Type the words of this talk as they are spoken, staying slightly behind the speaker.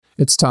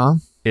It's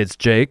Tom. It's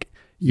Jake.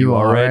 You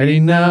already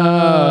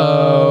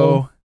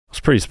know. It's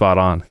pretty spot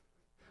on.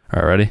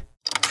 All right, ready?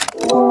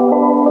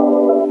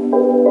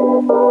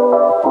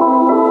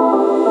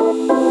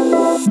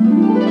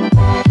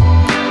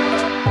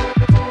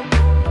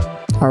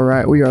 All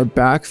right, we are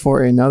back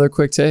for another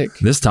quick take.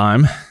 This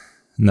time,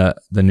 the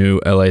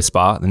new LA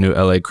spot, the new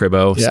LA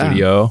Cribbo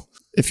studio.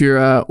 If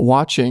you're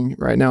watching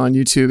right now on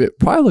YouTube, it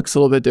probably looks a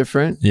little bit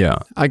different. Yeah.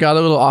 I got a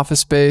little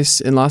office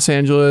space in Los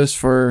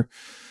Angeles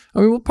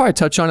we'll probably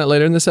touch on it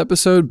later in this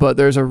episode, but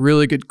there's a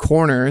really good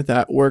corner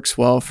that works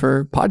well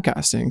for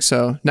podcasting.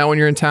 So now when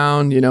you're in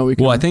town, we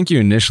can... Well, I think you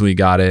initially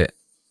got it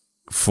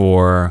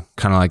for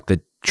kind of like the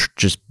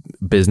just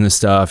business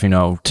stuff,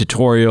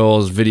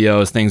 tutorials,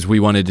 videos, things we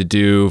wanted to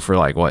do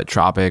for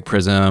Tropic,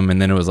 Prism.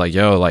 And then it was like,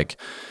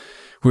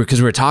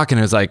 because we were talking,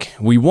 it was like,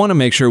 we want to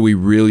make sure we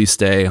really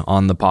stay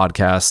on the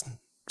podcast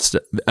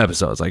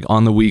episodes, like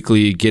on the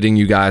weekly, getting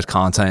you guys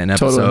content and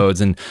episodes.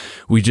 Totally.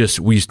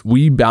 And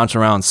we bounce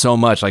around so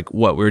much, we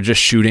were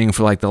just shooting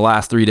for the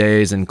last 3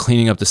 days and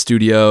cleaning up the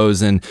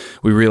studios. And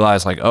we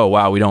realized oh,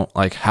 wow, we don't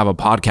have a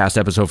podcast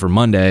episode for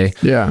Monday.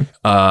 Yeah.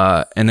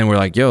 And then we're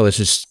like, let's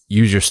just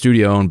use your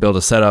studio and build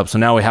a setup. So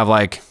now we have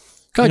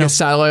kind of a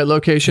satellite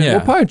location. Yeah.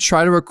 We'll probably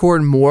try to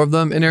record more of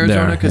them in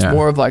Arizona because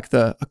more of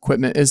the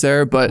equipment is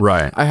there. But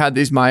right. I had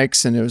these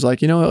mics and it was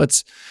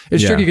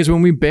it's tricky because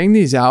when we bang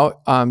these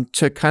out,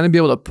 to kind of be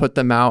able to put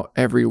them out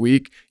every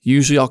week,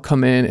 usually I'll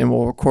come in and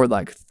we'll record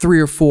 3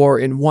 or 4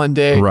 in one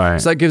day.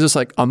 Right. So that gives us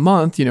a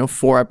month,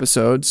 4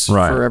 episodes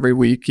for every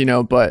week,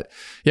 but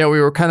yeah, we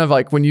were kind of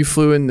when you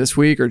flew in this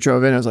week or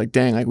drove in, I was like,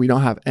 dang, we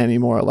don't have any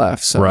more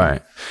left. So,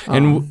 right.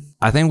 And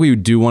I think we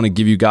do want to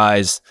give you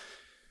guys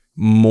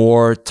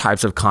more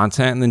types of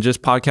content than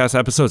just podcast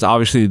episodes.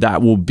 Obviously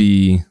that will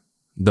be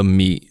the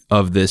meat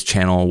of this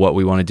channel, what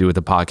we want to do with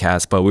the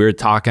podcast, but we were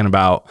talking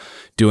about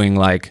doing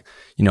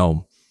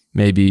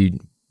maybe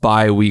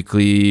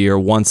bi-weekly or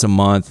once a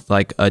month,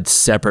 a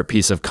separate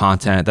piece of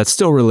content that's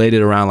still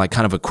related around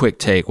kind of a quick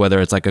take, whether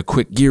it's a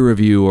quick gear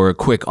review or a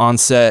quick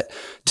onset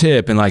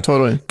tip, and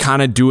totally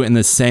kind of do it in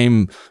the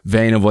same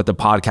vein of what the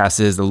podcast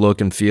is, the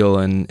look and feel,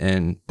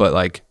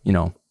 but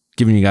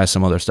giving you guys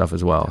some other stuff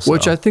as well.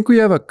 Which I think we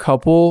have a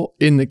couple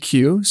in the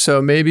queue.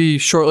 So maybe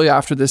shortly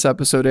after this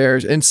episode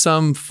airs, in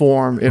some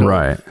form,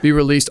 it'll be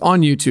released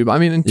on YouTube. I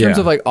mean, in terms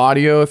of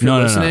audio, if you're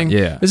listening,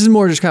 this is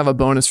more just kind of a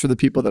bonus for the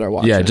people that are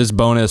watching. Yeah, just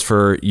bonus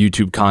for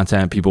YouTube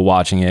content, people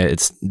watching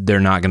it. They're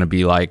not going to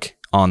be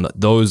on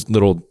those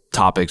little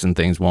topics and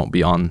things won't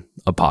be on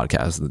a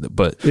podcast,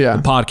 but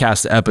the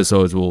podcast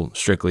episodes will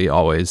strictly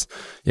always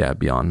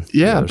be on.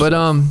 Yeah, but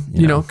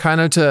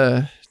kind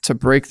of to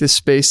break this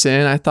space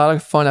in, I thought a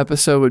fun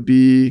episode would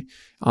be,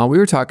 we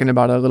were talking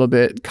about it a little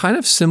bit, kind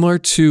of similar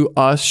to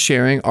us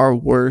sharing our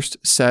worst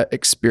set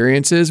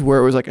experiences, where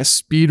it was a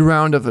speed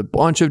round of a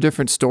bunch of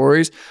different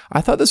stories. I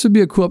thought this would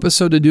be a cool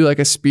episode to do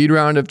a speed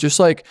round of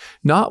just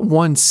not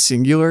one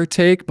singular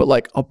take,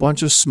 but a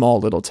bunch of small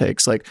little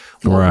takes, what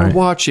we're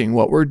watching,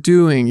 what we're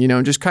doing,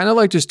 just kind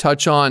of just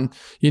touch on,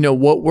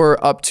 what we're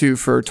up to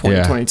for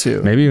 2022.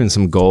 Yeah. Maybe even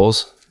some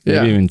goals.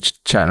 Maybe even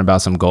chatting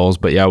about some goals,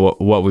 but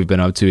what we've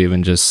been up to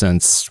even just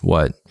since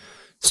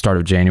start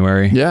of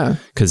January. Yeah.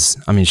 Cause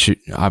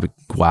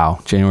wow,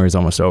 January is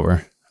almost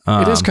over.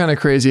 It is kind of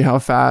crazy how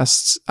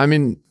fast. I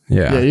mean,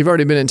 you've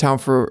already been in town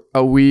for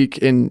a week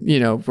and,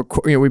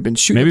 we've been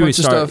shooting a bunch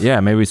of stuff.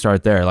 Yeah. Maybe we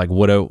start there.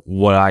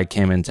 What I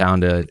came in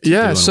town to do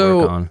and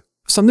work on.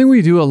 Something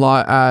we do a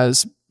lot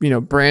as,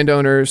 brand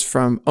owners,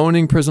 from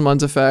owning Prism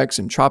Lens Effects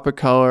and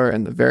Tropicolor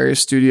and the various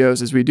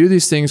studios, is we do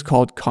these things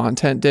called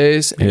content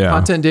days. And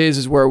content days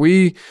is where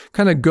we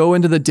kind of go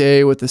into the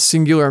day with the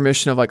singular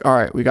mission of all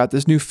right, we got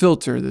this new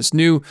filter, this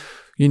new,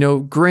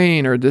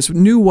 grain, or this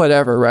new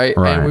whatever, right?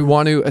 And we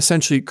want to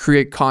essentially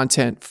create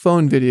content,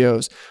 phone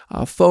videos,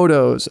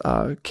 photos,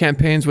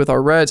 campaigns with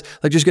our reds,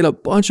 just get a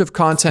bunch of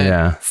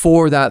content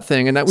for that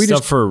thing. And that we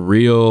stuff for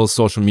Reels,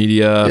 social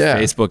media,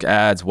 Facebook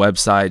ads,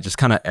 website, just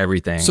kind of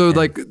everything. So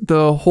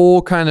the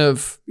whole kind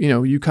of,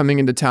 you coming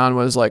into town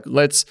was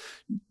let's,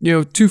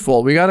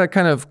 twofold. We got to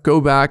kind of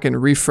go back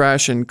and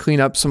refresh and clean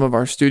up some of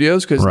our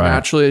studios because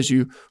naturally, as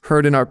you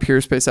heard in our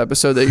Peer Space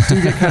episode, they do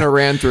get kind of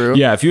ran through.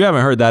 Yeah, if you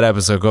haven't heard that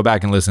episode, go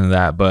back and listen to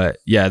that. But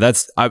yeah,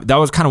 that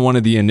was kind of one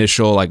of the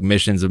initial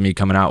missions of me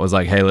coming out was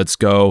hey, let's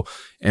go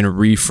and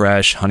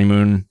refresh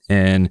Honeymoon.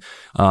 And,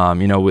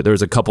 there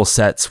was a couple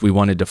sets we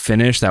wanted to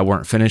finish that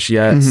weren't finished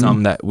yet. Mm-hmm.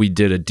 Some that we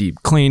did a deep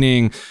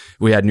cleaning.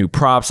 We had new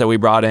props that we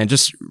brought in,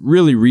 just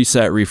really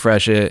reset,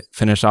 refresh it,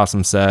 finish off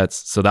some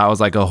sets. So that was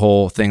a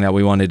whole thing that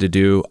we wanted to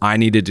do. I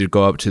needed to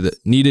go up to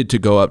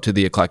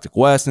the Eclectic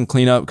West and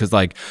clean up because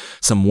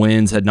some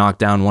winds had knocked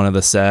down one of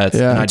the sets.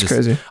 Yeah, and that's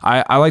crazy.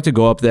 I like to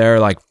go up there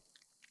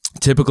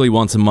typically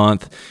once a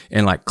month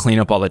and clean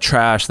up all the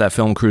trash that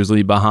film crews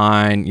leave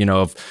behind,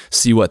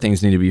 see what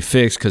things need to be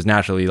fixed. Cause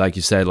naturally, like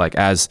you said,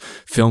 as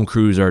film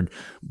crews are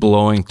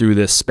blowing through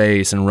this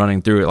space and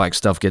running through it,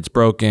 stuff gets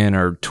broken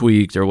or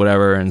tweaked or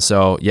whatever. And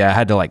so, I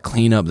had to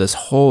clean up this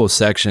whole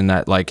section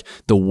that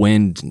the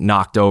wind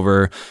knocked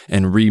over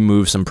and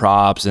remove some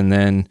props. And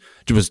then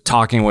was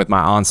talking with my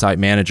on-site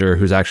manager,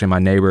 who's actually my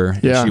neighbor.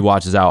 Yeah. And she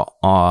watches out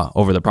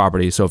over the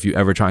property. So if you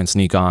ever try and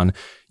sneak on,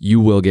 you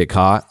will get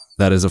caught.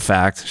 That is a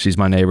fact. She's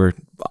my neighbor.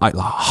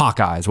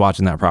 Hawkeye's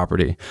watching that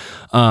property.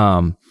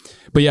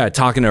 But yeah,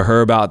 talking to her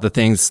about the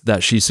things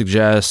that she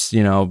suggests,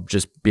 you know,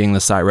 just being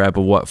the site rep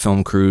of what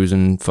film crews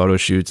and photo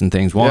shoots and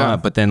things want, Yeah.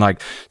 but then like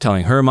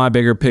telling her my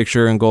bigger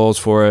picture and goals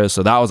for us.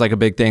 So that was like a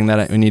big thing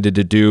that I needed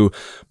to do.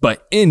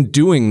 But in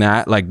doing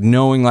that, like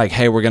knowing like,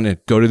 hey, we're going to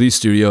go to these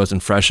studios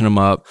and freshen them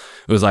up.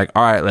 It was like,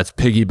 all right, let's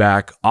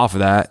piggyback off of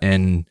that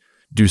and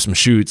do some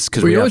shoots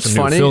because we have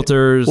some new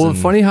filters. Well,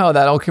 funny how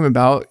that all came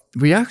about.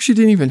 We actually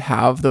didn't even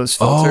have those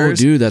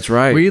filters. Oh, dude, that's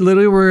right. We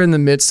literally were in the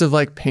midst of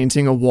like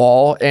painting a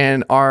wall,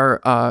 and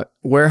our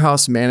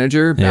warehouse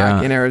manager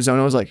back in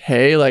Arizona was like,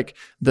 hey, like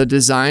the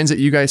designs that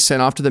you guys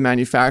sent off to the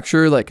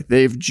manufacturer, like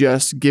they've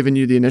just given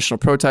you the initial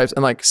prototypes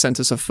and like sent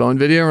us a phone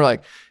video. And we're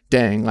like,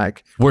 dang,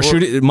 like we're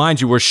shooting,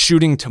 mind you, we're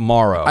shooting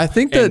tomorrow. I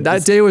think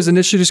that day was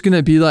initially just going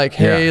to be like,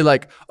 hey,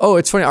 like, oh,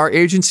 it's funny. Our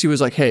agency was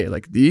like, hey,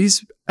 like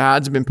these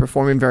ads have been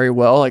performing very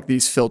well, like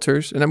these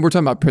filters. And then we're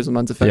talking about Prism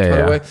Lens Effects,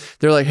 by the way.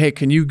 They're like, hey,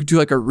 can you do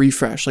like a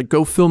refresh? Like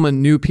go film a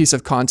new piece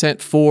of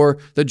content for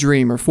the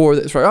Dream or for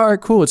this. Right? All right,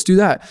 cool. Let's do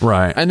that.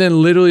 Right. And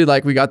then literally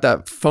like we got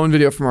that phone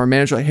video from our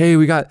manager, like, hey,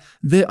 we got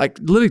like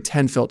literally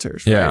 10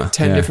 filters, right?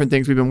 10 different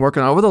things we've been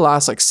working on over the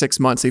last like 6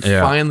 months. They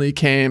finally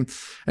came.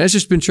 And it's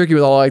just been tricky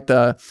with all like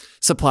the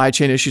supply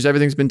chain issues.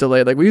 Everything's been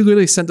delayed. Like we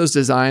literally sent those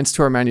designs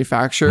to our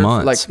manufacturer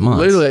months.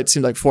 Literally it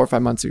seemed like 4 or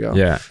 5 months ago.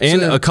 Yeah.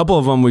 And so, a couple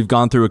of them, we've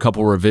gone through a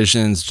couple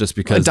revisions just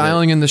because. Like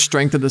dialing in the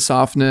strength of the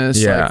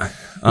softness. Yeah.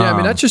 I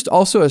mean, that's just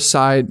also a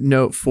side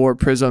note for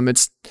Prism.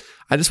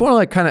 I just want to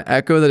like kind of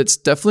echo that it's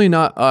definitely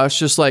not us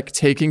just like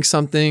taking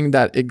something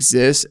that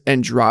exists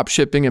and drop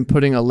shipping and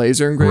putting a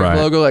laser engraved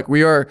logo. Like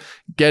we are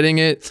getting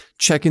it,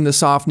 checking the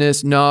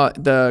softness. No,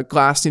 the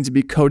glass needs to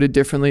be coated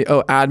differently.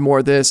 Oh, add more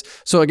of this.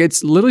 So like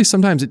it's literally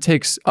sometimes it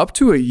takes up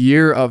to a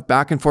year of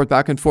back and forth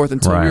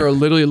until we are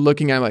literally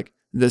looking at like,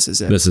 this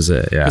is it. This is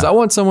it. Yeah. Because I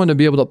want someone to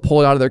be able to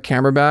pull it out of their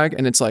camera bag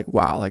and it's like,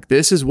 wow, like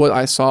this is what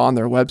I saw on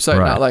their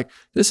website. Not like,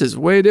 this is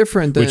way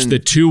different than. Which the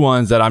two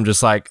ones that I'm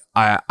just like,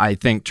 I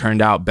think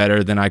turned out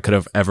better than I could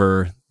have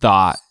ever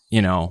thought,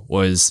 you know,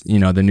 was, you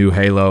know, the new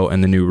Halo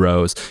and the new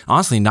Rose.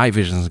 Honestly, Night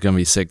Vision is going to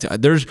be sick.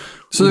 There's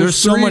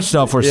so much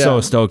stuff we're so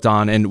stoked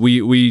on. And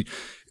we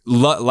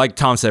like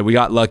Tom said, we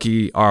got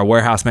lucky. Our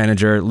warehouse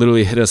manager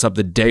literally hit us up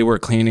the day we're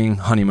cleaning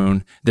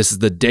Honeymoon. This is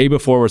the day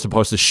before we're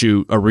supposed to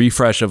shoot a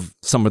refresh of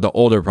some of the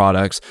older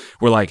products.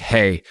 We're like,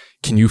 hey,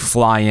 can you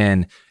fly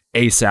in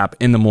ASAP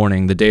in the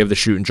morning, the day of the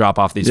shoot, and drop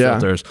off these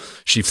filters?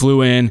 She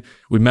flew in.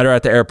 We met her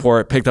at the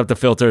airport, picked up the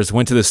filters,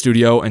 went to the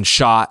studio and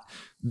shot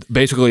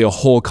basically a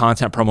whole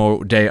content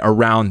promo day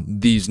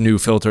around these new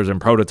filters and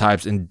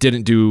prototypes, and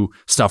didn't do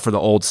stuff for the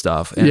old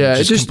stuff. And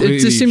it just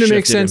seemed to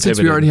make sense since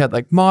we already had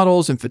like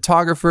models and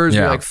photographers.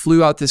 We like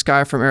flew out this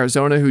guy from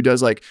Arizona who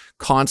does like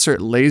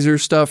concert laser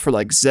stuff for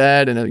like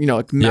Zed and you know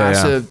like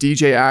massive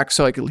DJ acts.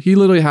 So like he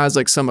literally has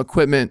like some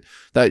equipment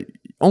that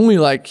only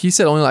like he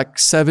said only like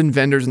 7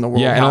 vendors in the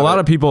world. Yeah, and a lot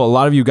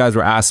of you guys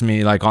were asking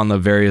me like on the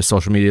various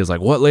social medias like,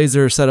 what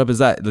laser setup is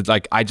that?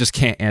 Like I just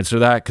can't answer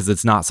that because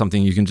it's not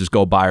something you can just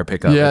go buy or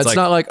pick up. Yeah, it's like,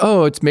 not like,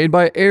 oh, it's made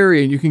by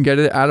Arri and you can get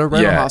it at a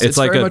rental house. It's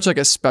like very much like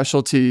a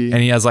specialty.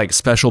 And he has like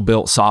special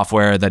built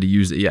software that he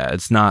uses. Yeah,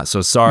 it's not.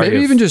 So sorry.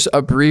 Maybe even just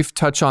a brief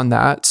touch on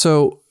that.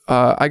 So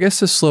I guess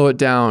to slow it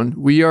down,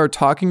 we are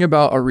talking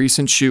about a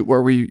recent shoot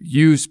where we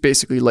use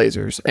basically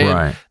lasers.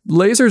 And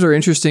lasers are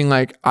interesting.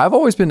 Like I've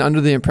always been under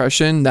the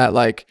impression that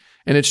like,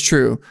 and it's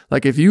true,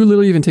 like if you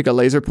literally even take a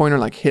laser pointer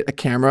and like hit a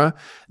camera,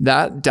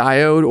 that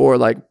diode or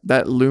like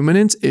that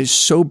luminance is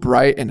so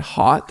bright and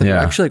hot that it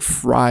actually like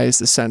fries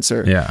the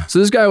sensor. Yeah. So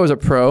this guy was a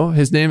pro.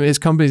 His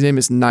company's name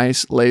is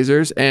Nice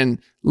Lasers.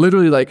 And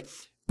literally like,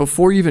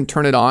 before you even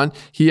turn it on,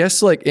 he has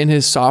to like in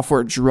his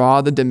software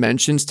draw the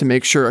dimensions to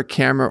make sure a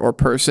camera or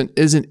person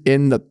isn't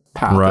in the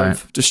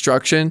path of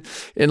destruction.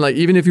 And like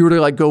even if you were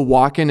to like go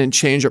walk in and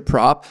change a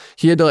prop,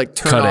 he had to like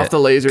turn off the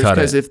lasers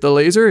because if the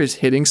laser is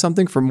hitting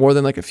something for more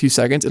than like a few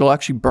seconds, it'll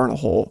actually burn a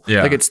hole.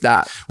 Yeah. Like it's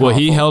that powerful. Well,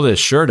 he held his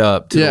shirt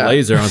up to the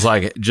laser and was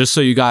like, just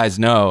so you guys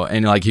know.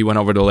 And like he went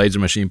over to the laser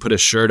machine, put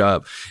his shirt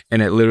up,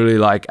 and it literally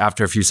like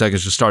after a few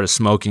seconds just started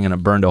smoking and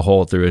it burned a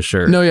hole through his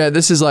shirt. No, yeah,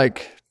 this is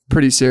like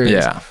pretty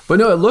serious. Yeah. But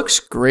no, it looks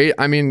great.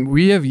 I mean,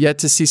 we have yet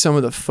to see some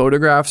of the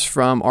photographs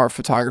from our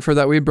photographer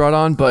that we brought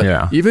on,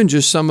 but even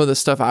just some of the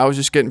stuff I was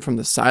just getting from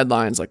the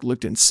sidelines like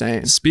looked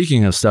insane.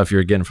 Speaking of stuff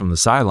you're getting from the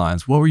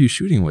sidelines, what were you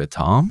shooting with,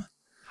 Tom?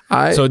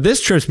 So this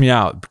trips me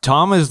out.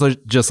 Tom is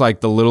just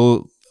like the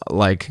little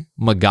like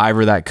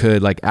MacGyver that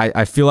could. Like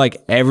I feel like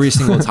every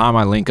single time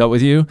I link up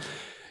with you,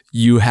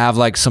 you have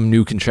like some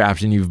new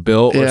contraption you've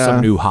built or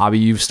some new hobby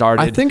you've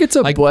started. I think it's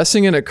a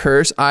blessing and a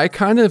curse. I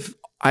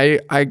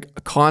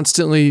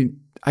constantly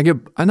get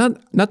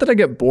not that I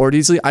get bored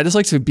easily. I just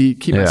like to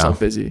keep myself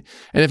busy.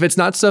 And if it's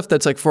not stuff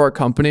that's like for our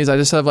companies, I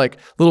just have like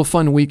little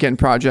fun weekend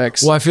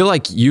projects. Well, I feel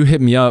like you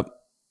hit me up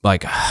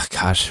like,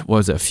 gosh, what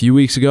was it, a few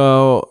weeks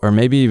ago or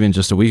maybe even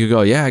just a week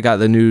ago? Yeah, I got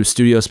the new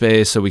studio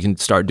space so we can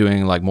start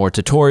doing like more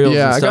tutorials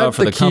and stuff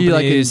for the companies.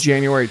 Like in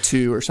January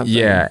 2 or something.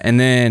 Yeah, and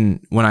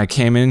then when I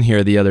came in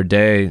here the other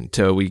day,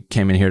 we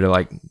came in here to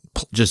like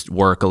just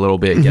work a little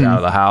bit, get out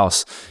of the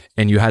house.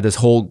 And you had this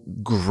whole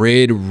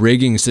grid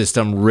rigging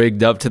system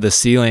rigged up to the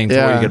ceiling to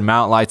where you could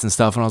mount lights and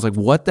stuff. And I was like,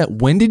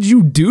 when did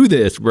you do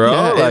this, bro?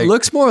 Yeah, like, it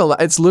looks more,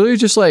 it's literally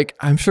just like,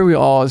 I'm sure we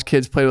all as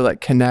kids played with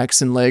like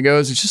Kinects and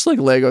Legos. It's just like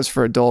Legos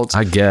for adults.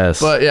 I guess.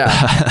 But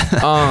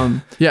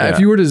if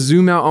you were to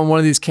zoom out on one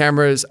of these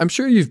cameras, I'm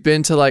sure you've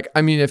been to like,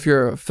 I mean, if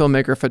you're a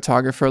filmmaker,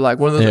 photographer, like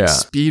one of those like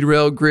speed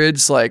rail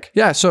grids, like,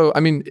 so, I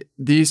mean,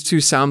 these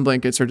two sound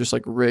blankets are just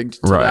like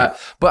rigged to that.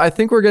 But I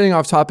think we're getting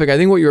off topic. I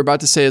think what you were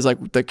about to say is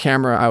like the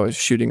camera I was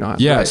shooting on.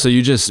 Yeah. Right? So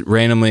you just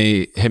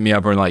randomly hit me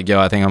up and like, yo,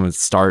 I think I'm going to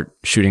start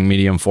shooting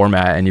medium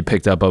format. And you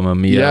picked up a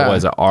Mamiya,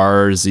 was it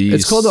RZ?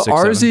 It's called the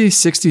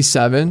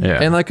RZ67. Yeah.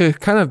 And like a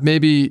kind of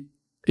maybe,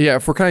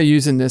 if we're kind of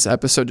using this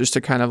episode just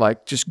to kind of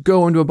like just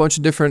go into a bunch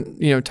of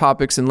different,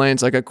 topics and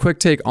lanes, like a quick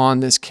take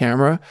on this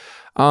camera.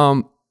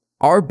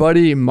 Our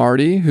buddy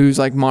Marty, who's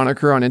like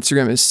moniker on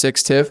Instagram is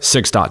 6TIFF.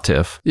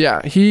 6.tiff.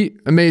 Yeah, he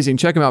amazing.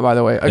 Check him out, by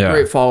the way. A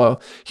great follow.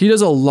 He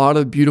does a lot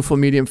of beautiful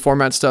medium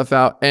format stuff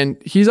out,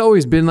 and he's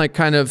always been like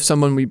kind of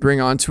someone we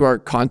bring on to our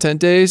content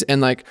days.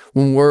 And like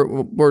when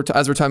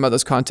as we're talking about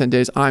those content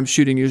days, I'm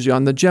shooting usually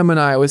on the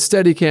Gemini with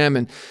Steadicam,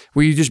 and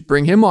we just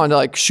bring him on to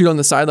like shoot on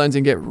the sidelines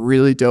and get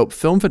really dope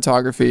film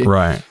photography.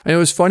 Right. And it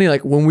was funny,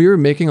 like when we were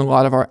making a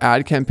lot of our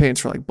ad campaigns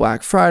for like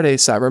Black Friday,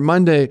 Cyber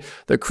Monday,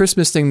 the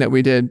Christmas thing that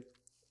we did,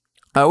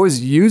 I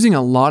was using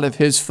a lot of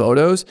his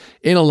photos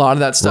in a lot of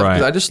that stuff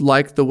because I just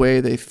like the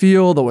way they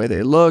feel, the way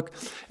they look.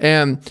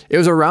 And it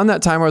was around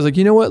that time where I was like,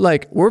 you know what,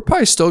 like we're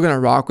probably still going to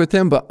rock with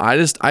him, but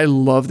I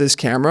love this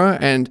camera.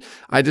 And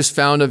I just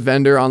found a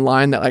vendor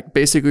online that like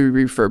basically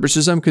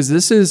refurbishes them, because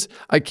this is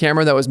a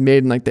camera that was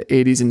made in like the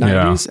 80s and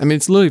 90s. I mean,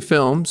 it's literally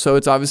film. So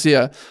it's obviously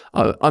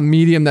a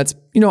medium that's,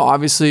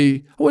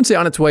 obviously I wouldn't say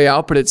on its way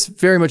out, but it's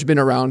very much been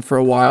around for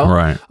a while.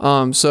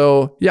 Right.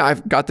 So yeah,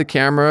 I've got the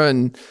camera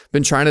and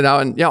been trying it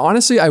out. And yeah,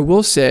 honestly, I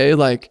will say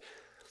like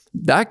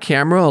that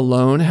camera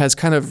alone has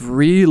kind of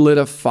relit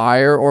a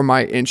fire or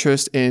my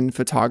interest in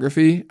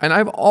photography. And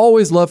I've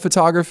always loved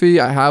photography.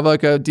 I have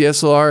like a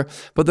DSLR,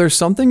 but there's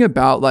something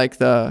about like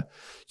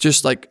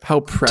just like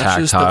how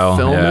precious the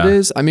film it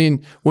is. I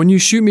mean, when you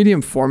shoot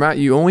medium format,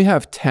 you only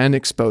have 10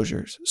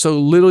 exposures. So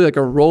literally like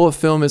a roll of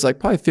film is like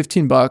probably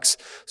 $15.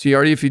 So you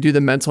already, if you do the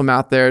mental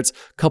math there, it's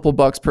a couple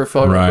bucks per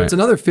photo, but it's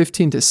another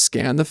 15 to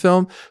scan the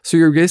film. So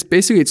you're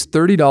basically, it's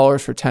 $30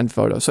 for 10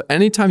 photos. So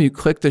anytime you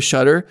click the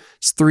shutter,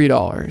 it's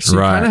 $3. So you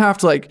kind of have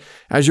to like,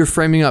 as you're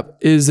framing up,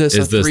 is this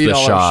a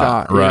 $3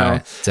 shot?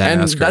 Right. Damn,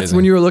 and that's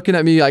when you were looking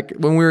at me, like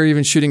when we were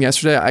even shooting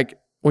yesterday,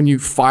 when you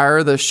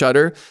fire the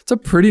shutter, it's a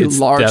pretty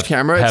large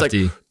camera.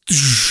 Hefty.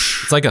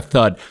 It's like a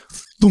thud.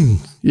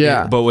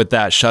 Yeah. But with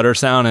that shutter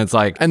sound, it's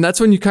like... And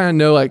that's when you kind of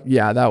know like,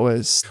 that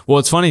was... Well,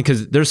 it's funny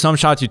because there's some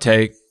shots you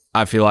take,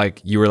 I feel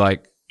like you were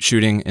like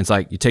shooting, it's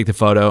like you take the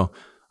photo,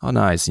 oh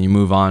nice, and you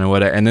move on or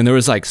whatever. And then there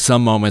was like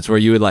some moments where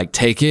you would like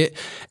take it,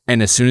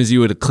 and as soon as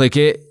you would click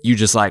it, you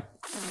just like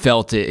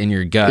felt it in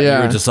your gut. You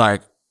were just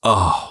like,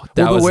 oh,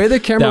 the way the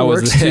camera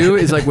works too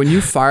is like when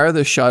you fire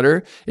the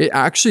shutter, it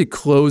actually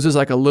closes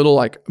like a little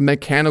like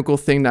mechanical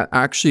thing that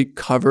actually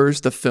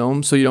covers the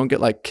film so you don't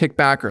get like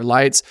kickback or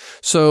lights.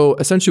 So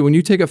essentially when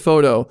you take a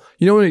photo,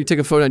 when you take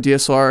a photo on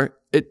DSLR,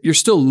 you're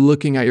still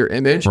looking at your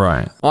image.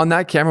 Right. On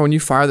that camera, when you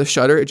fire the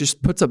shutter, it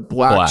just puts a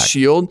black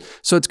shield.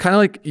 So it's kind of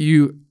like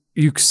you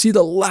see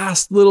the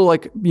last little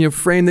like,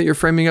 frame that you're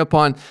framing up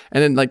on.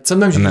 And then like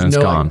sometimes you just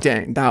know like,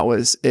 dang, that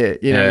was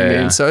it. You know what I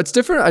mean? So it's a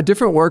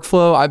different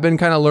workflow. I've been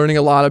kind of learning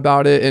a lot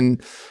about it.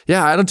 And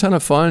yeah, I had a ton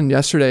of fun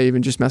yesterday,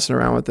 even just messing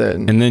around with it.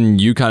 And then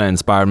you kind of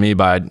inspired me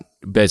by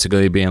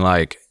basically being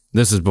like,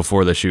 this is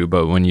before the shoot,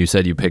 but when you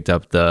said you picked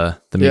up the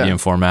medium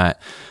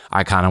format,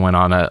 I kind of went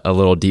on a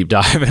little deep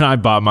dive and I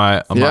bought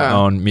my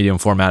own medium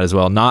format as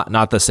well.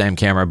 Not the same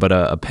camera, but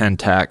a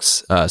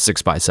Pentax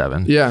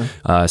 6x7.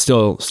 Yeah.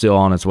 Still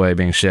on its way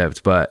being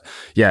shipped. But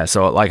yeah,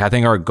 so like I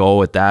think our goal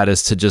with that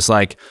is to just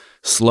like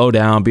slow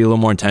down, be a little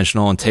more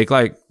intentional, and take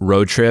like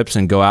road trips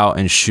and go out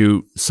and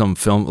shoot some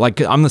film. Like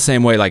I'm the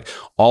same way, like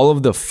all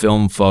of the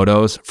film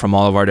photos from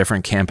all of our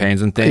different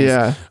campaigns and things.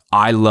 Yeah.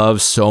 I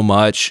love so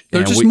much.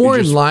 They're just more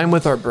in line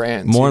with our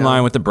brands. More in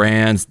line with the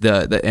brands.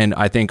 And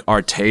I think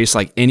our taste,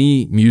 like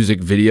any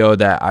music video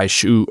that I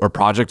shoot or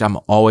project, I'm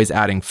always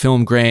adding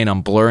film grain.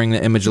 I'm blurring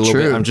the image a little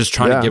bit. I'm just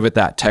trying to give it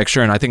that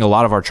texture. And I think a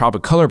lot of our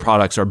Tropic Color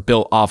products are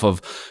built off of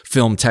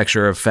film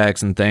texture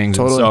effects and things.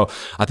 Totally. And so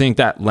I think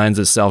that lends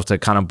itself to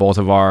kind of both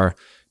of our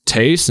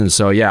tastes. And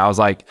so, yeah, I was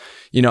like,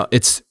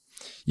 there's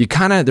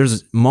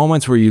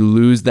moments where you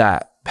lose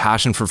that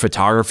passion for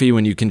photography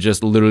when you can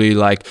just literally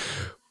like,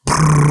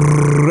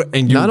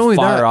 and you not only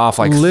fire that, off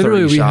like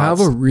literally 30 we shots.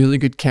 have a really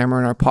good camera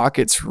in our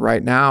pockets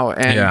right now,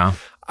 and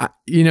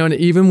And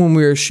even when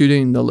we were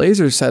shooting the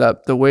laser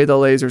setup, the way the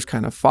lasers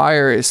kind of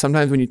fire is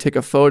sometimes when you take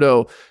a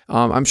photo,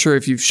 I'm sure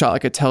if you've shot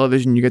like a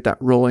television, you get that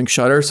rolling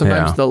shutter.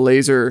 Sometimes the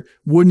laser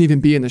wouldn't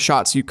even be in the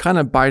shot. So you kind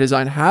of by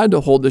design had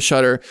to hold the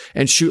shutter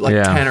and shoot like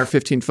 10 or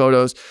 15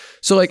 photos.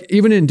 So like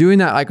even in doing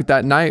that, like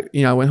that night,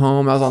 I went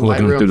home, I was on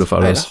looking Lightroom, through the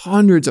photos. I had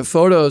hundreds of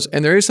photos,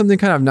 and there is something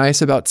kind of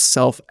nice about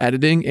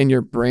self-editing in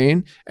your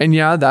brain. And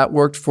yeah, that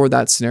worked for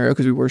that scenario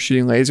because we were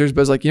shooting lasers,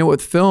 but it's like,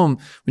 with film,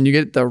 when you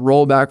get the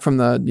roll back from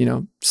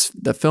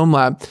the film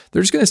lab,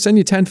 they're just going to send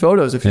you 10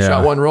 photos if you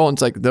shot one roll, and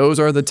it's like, those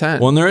are the 10.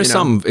 Well, and there is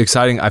something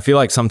exciting. I feel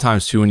like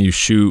sometimes too, when you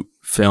shoot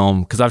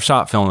film, because I've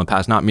shot film in the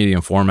past, not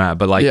medium format,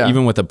 but like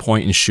even with a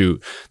point and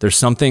shoot, there's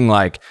something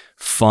like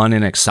fun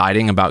and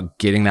exciting about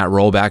getting that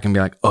roll back and be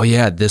like, oh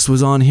yeah, this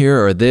was on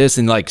here or this,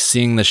 and like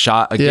seeing the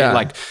shot again.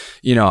 Like,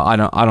 I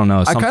don't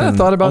know. I kind of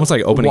thought about almost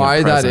like opening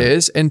why that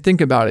is, and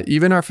think about it.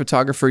 Even our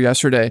photographer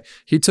yesterday,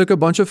 he took a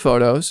bunch of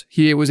photos.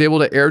 He was able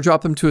to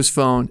airdrop them to his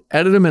phone,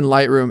 edit them in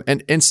Lightroom,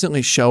 and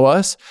instantly show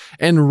us.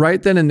 And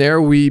right then and there,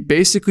 we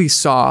basically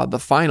saw the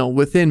final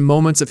within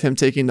moments of him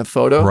taking the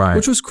photo,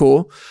 which was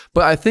cool.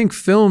 But I think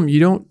film, you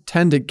don't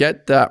tend to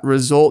get that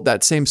result,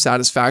 that same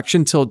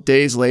satisfaction till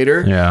days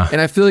later. Yeah.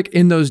 And I feel like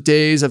in those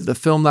days of the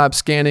film lab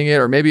scanning it,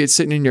 or maybe it's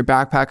sitting in your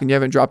backpack and you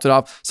haven't dropped it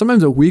off,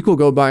 sometimes a week will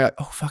go by, like,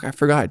 oh fuck, I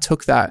forgot I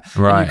took that.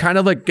 And you kind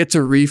of like get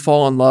to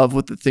re-fall in love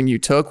with the thing you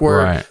took,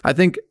 where I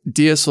think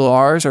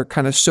DSLRs are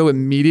kind of so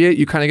immediate.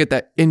 You kind of get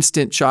that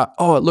instant shot.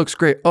 Oh, it looks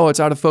great. Oh, it's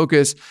out of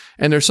focus.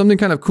 And there's something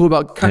kind of cool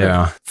about kind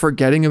of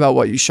forgetting about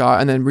what you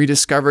shot and then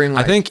rediscovering.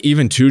 I think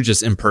even too,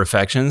 just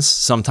imperfections.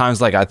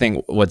 Sometimes like I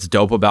think what's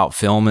dope about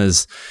film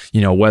is,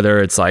 whether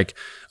it's like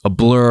a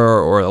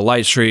blur or a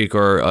light streak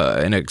or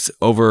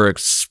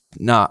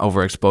not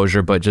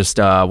overexposure, but just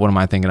what am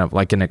I thinking of?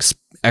 Like an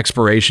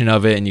expiration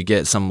of it, and you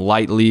get some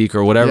light leak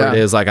or whatever it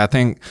is. Like I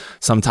think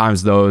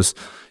sometimes those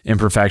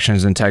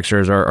imperfections and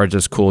textures are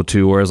just cool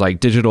too. Whereas like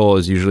digital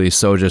is usually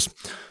so just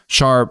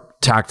sharp,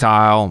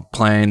 tactile,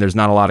 plain. There's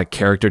not a lot of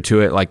character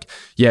to it. Like,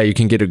 you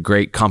can get a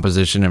great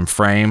composition and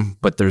frame,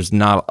 but there's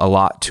not a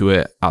lot to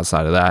it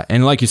outside of that.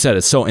 And like you said,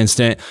 it's so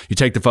instant. You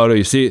take the photo,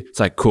 you see it,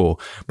 it's like,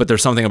 cool. But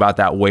there's something about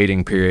that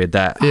waiting period,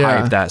 that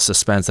hype, that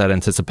suspense, that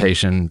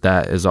anticipation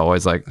that is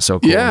always like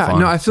so cool. Yeah, and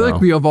fun. No, I feel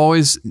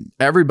like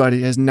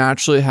everybody has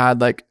naturally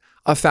had like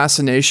a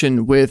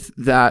fascination with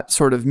that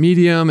sort of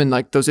medium and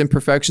like those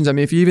imperfections. I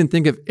mean, if you even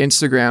think of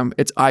Instagram,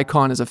 its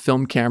icon is a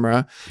film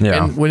camera.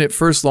 And when it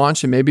first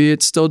launched, and maybe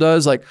it still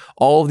does, like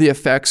all of the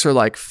effects are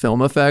like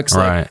film effects,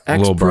 like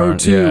X Pro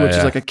 2, which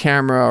is like a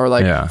camera, or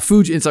like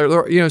Fuji. It's like,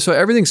 so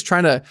everything's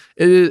it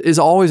is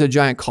always a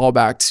giant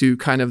callback to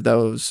kind of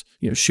those,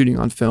 shooting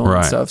on film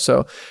and stuff.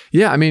 So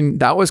I mean,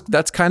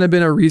 that's kind of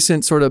been a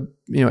recent sort of,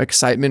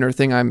 excitement or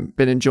thing I've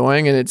been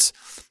enjoying, and it's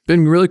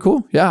been really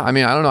cool. Yeah. I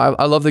mean, I don't know.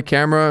 I love the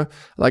camera.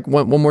 Like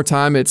one more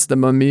time, it's the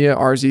Mamiya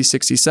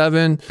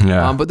RZ67.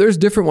 Yeah. But there's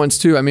different ones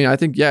too. I mean, I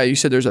think, you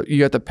said you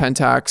got the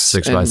Pentax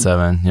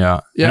 6x7.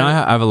 Yeah. And I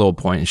have a little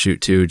point and shoot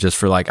too, just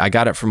for like, I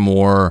got it for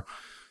more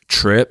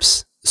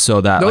trips.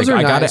 So that those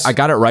like, are nice. I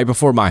got it right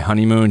before my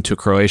honeymoon to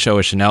Croatia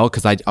with Chanel.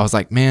 Cause I was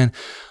like, man,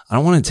 I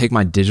don't want to take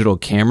my digital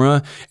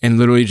camera and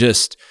literally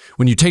just,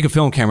 when you take a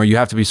film camera, you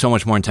have to be so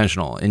much more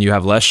intentional and you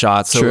have less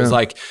shots. So it's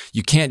like,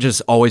 you can't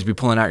just always be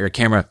pulling out your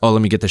camera. Oh,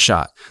 let me get the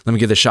shot.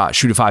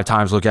 Shoot it 5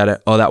 times. Look at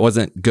it. Oh, that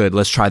wasn't good.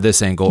 Let's try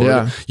this angle.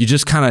 Yeah. You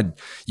just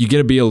you get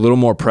to be a little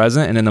more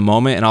present and in the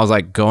moment. And I was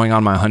like going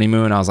on my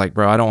honeymoon. I was like,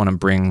 bro, I don't want to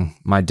bring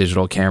my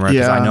digital camera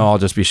because I know I'll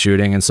just be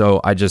shooting. And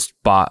so I just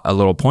bought a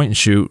little point and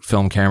shoot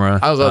film camera.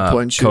 I love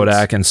point and shoot.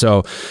 Kodak. And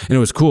it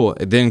was cool.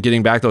 Then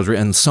getting back those,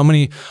 and so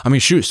many of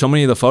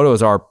the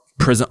photos are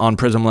on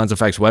Prism Lens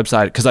Effects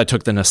website, because I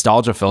took the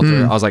nostalgia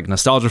filter. I was like,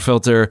 nostalgia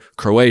filter,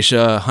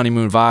 Croatia,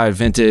 honeymoon vibe,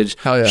 vintage,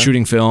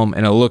 shooting film,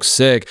 and it looks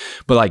sick.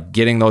 But like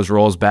getting those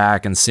rolls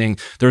back and seeing,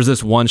 there's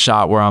this one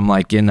shot where I'm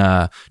like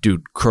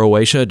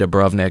Croatia,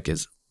 Dubrovnik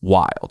is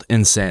wild,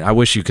 insane. I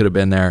wish you could have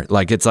been there.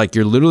 Like, it's like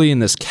you're literally in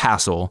this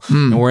castle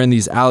and we're in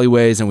these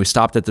alleyways, and we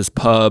stopped at this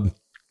pub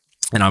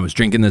and I was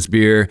drinking this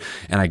beer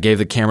and I gave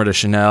the camera to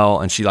Chanel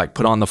and she like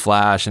put on the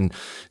flash and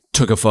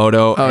took a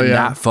photo.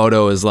 That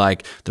photo is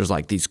like, there's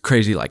like these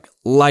crazy like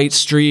light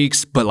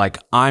streaks, but like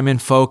I'm in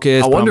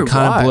focus, but I'm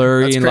kind of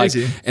blurry. That's and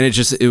crazy. Like, and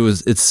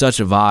it's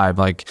such a vibe.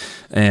 Like,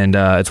 and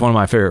it's one of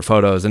my favorite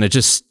photos, and it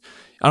just,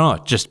 I don't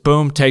know, just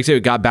boom, takes it. We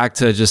got back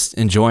to just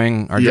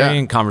enjoying our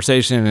drink,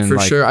 conversation. And for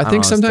like, sure. I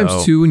think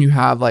sometimes too, when you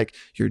have like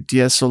your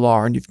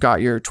DSLR and you've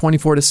got your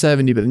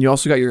 24-70, but then you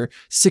also got your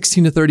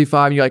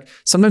 16-35, you like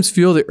sometimes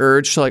feel the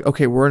urge to like,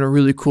 okay, we're in a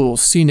really cool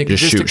scenic point.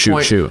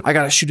 Shoot. I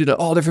got to shoot it at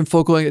all different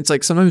focal lengths. It's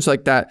like sometimes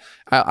like that.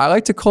 I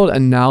like to call it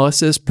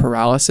analysis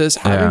paralysis.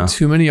 Having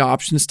too many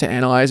options to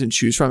analyze and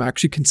choose from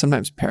actually can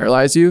sometimes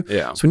paralyze you.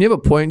 Yeah. So when you have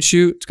a point and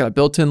shoot, it's got a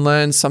built-in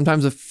lens.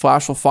 Sometimes the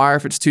flash will fire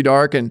if it's too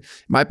dark and it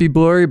might be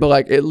blurry, but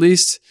like at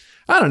least,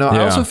 I don't know.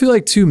 I also feel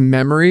like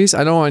memories,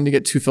 I don't want to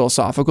get too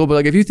philosophical, but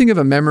like if you think of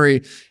a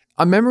memory,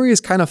 a memory is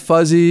kind of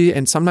fuzzy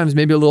and sometimes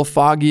maybe a little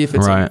foggy if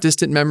it's a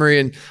distant memory.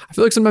 And I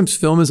feel like sometimes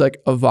film is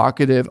like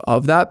evocative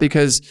of that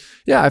because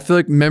I feel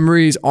like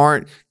memories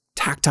aren't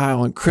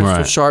tactile and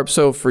crystal sharp.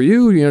 So for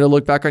you, to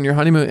look back on your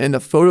honeymoon and the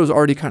photos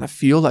already kind of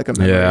feel like a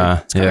memory.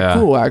 It's kind of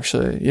cool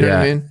actually. You know what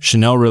I mean?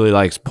 Chanel really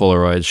likes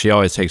Polaroids. She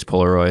always takes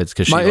Polaroids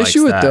because she likes that. My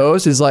issue with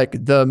those is like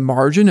the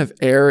margin of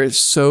error is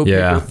so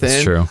paper thin.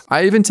 That's true.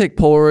 I even take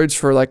Polaroids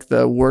for like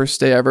the worst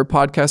day ever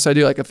podcast I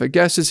do. Like if a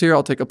guest is here,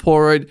 I'll take a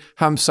Polaroid,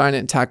 have them sign it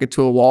and tack it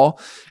to a wall.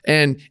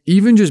 And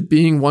even just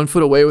being 1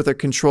 foot away with a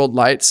controlled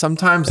light,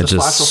 sometimes the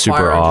flash will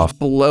fire and just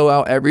blow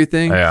out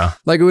everything. Yeah.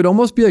 Like it would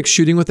almost be like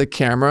shooting with a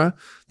camera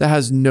that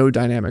has no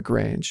dynamic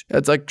range.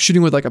 It's like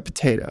shooting with like a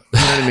potato. You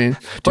know what I mean?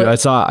 Dude, I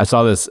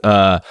saw this.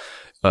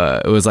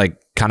 It was like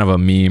kind of a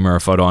meme or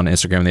a photo on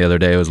Instagram the other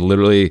day. It was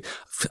literally,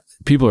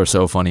 people are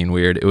so funny and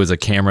weird. It was a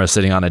camera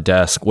sitting on a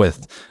desk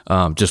with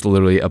just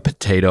literally a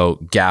potato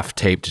gaff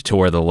taped to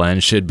where the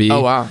lens should be.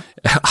 Oh, wow.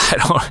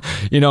 I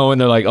don't, when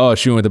they're like, oh,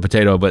 shooting with a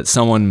potato, but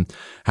someone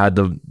had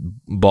the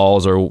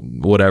balls or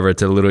whatever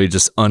to literally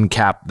just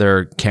uncap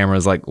their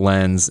camera's like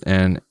lens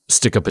and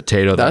stick a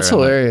potato there. That's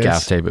hilarious.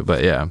 Gaff tape it,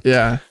 but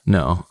yeah.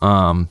 No.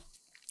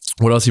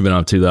 What else you been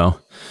up to though?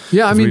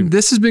 Yeah, I mean,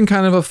 this has been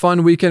kind of a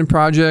fun weekend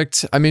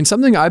project. I mean,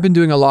 something I've been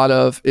doing a lot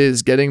of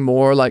is getting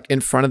more like in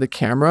front of the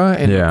camera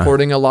and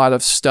recording a lot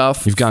of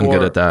stuff. You've gotten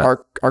good at that.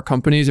 Our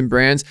companies and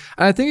brands.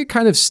 And I think it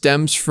kind of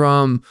stems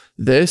from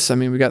this. I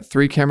mean, we got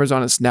 3 cameras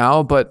on us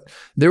now, but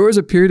there was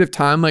a period of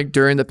time like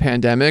during the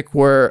pandemic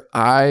where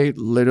I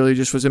literally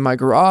just was in my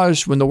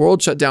garage when the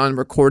world shut down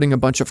recording a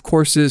bunch of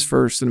courses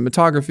for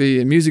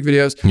cinematography and music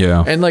videos.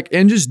 Yeah.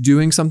 And just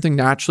doing something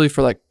naturally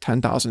for like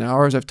 10,000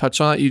 hours. I've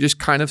touched on it. You just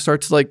kind of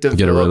start to like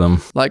develop get a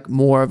rhythm, like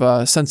more of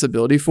a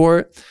sensibility for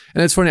it.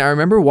 And it's funny. I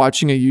remember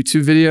watching a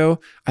YouTube video.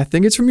 I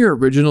think it's from your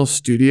original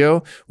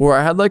studio where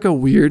I had like a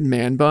weird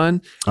man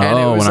bun. And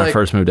it was when I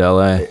first moved to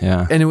LA.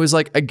 Yeah. And it was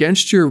like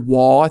against your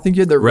wall. I think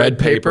you had the red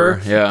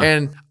paper. Yeah.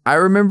 And I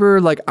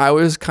remember like I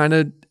was kind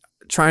of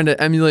trying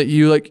to emulate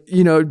you, like,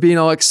 being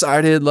all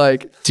excited.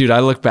 Like, dude, I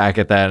look back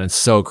at that and it's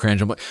so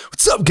cringe. I'm like,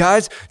 what's up,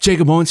 guys?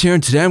 Jacob Owens here.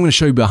 And today I'm going to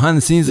show you behind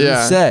the scenes of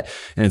the set.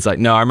 And it's like,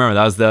 no, I remember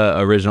that was the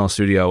original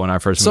studio when I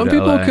first moved to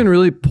LA. Some people can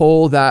really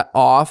pull that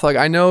off. Like,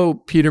 I know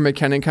Peter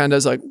McKinnon kind of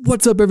does like,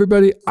 what's up,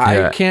 everybody?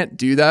 I can't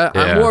do that.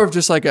 I'm more of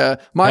just like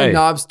my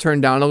knobs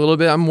turned down a little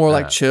bit. I'm more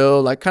like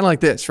chill, like kind of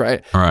like this,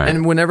 right?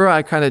 And whenever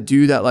I kind of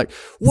do that, like,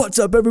 what's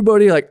up,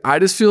 everybody? Like, I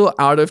just feel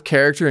out of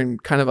character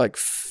and kind of like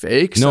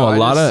fake. No,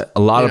 so a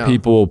lot of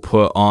people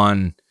put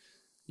on,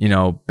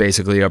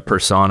 basically a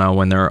persona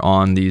when they're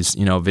on these,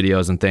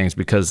 videos and things,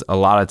 because a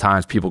lot of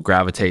times people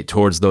gravitate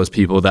towards those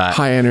people that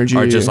high energy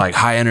are just like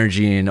high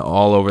energy and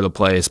all over the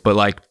place. But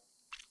like,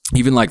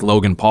 even like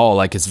Logan Paul,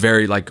 like it's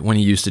very like when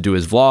he used to do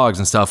his vlogs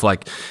and stuff,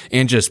 like,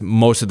 and just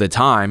most of the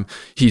time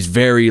he's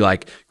very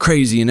like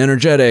crazy and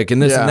energetic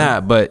and this and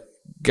that. But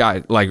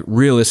guy, like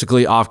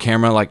realistically off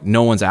camera, like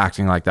no one's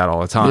acting like that all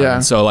the time.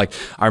 And so like,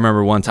 I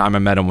remember one time I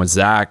met him with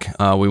Zach.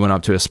 We went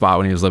up to a spot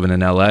when he was living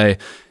in LA.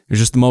 He was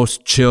just the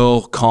most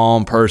chill,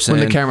 calm person.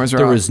 When the cameras are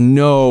there on. was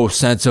no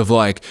sense of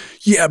like,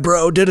 yeah,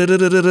 bro,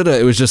 da-da-da-da-da-da.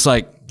 It was just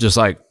like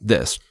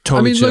this.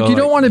 Totally chill. Look, you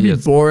don't want to be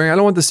boring. I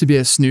don't want this to be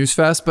a snooze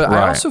fest, but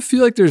I also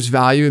feel like there's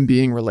value in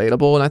being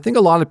relatable. And I think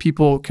a lot of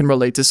people can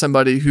relate to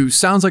somebody who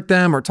sounds like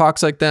them or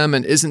talks like them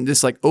and isn't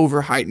this like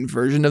over heightened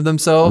version of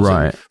themselves.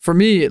 Right. And for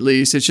me, at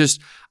least, it's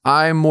just,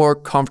 I'm more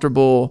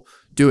comfortable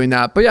doing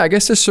that. But yeah, I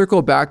guess to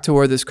circle back to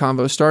where this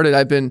convo started,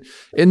 I've been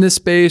in this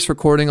space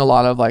recording a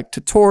lot of like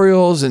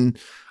tutorials, and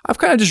I've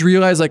kind of just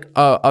realized like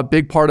a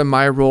big part of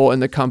my role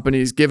in the company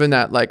is, given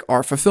that like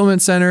our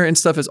fulfillment center and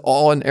stuff is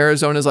all in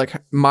Arizona, is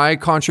like my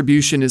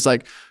contribution is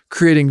like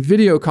creating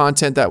video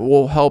content that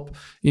will help,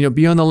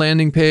 be on the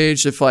landing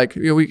page. If like,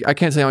 I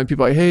can't say how many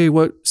people like, hey,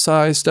 what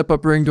size step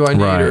up ring do I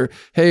need? Or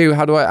hey,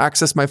 how do I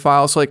access my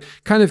files? So like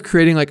kind of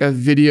creating like a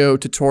video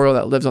tutorial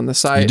that lives on the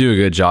site. You do a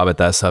good job at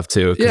that stuff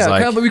too. Yeah,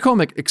 like, kind of, we call them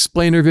like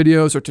explainer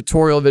videos or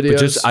tutorial videos. But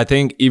just, I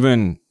think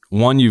even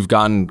one, you've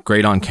gotten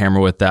great on camera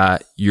with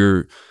that.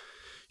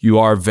 You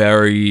are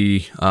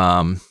very,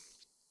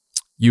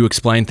 you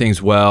explain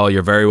things well.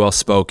 You're very well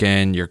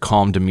spoken. Your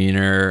calm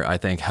demeanor, I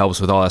think,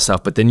 helps with all that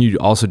stuff. But then you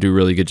also do a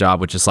really good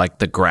job with just like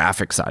the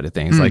graphic side of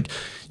things. Like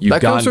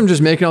that comes from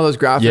just making all those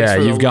graphics. Yeah,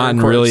 you've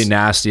gotten really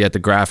nasty at the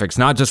graphics,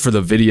 not just for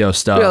the video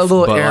stuff. Yeah, a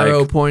little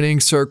arrow pointing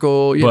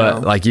circle.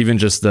 But like even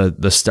just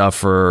the stuff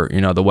for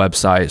the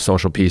website,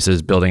 social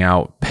pieces, building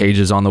out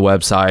pages on the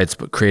websites,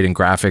 but creating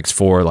graphics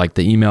for like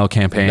the email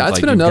campaigns. That's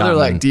been another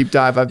like deep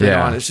dive I've been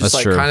on. It's just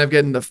like kind of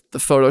getting the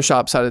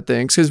Photoshop side of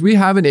things, because we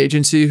have an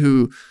agency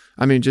who,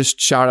 I mean, just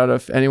shout out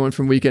if anyone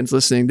from Weekends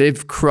listening,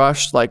 they've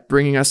crushed like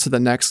bringing us to the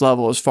next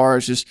level as far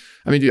as just,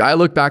 I mean, dude, I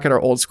look back at our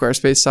old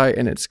Squarespace site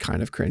and it's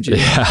kind of cringy.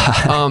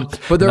 Yeah.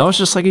 But that was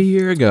just like a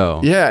year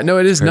ago. Yeah, no,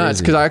 it is nuts.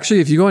 Because actually,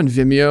 if you go on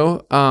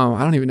Vimeo,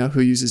 I don't even know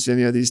who uses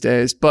Vimeo these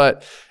days,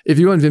 but if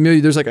you go on Vimeo,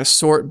 there's like a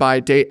sort by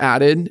date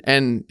added,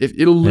 and if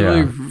it'll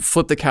literally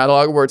flip the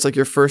catalog where it's like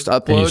your first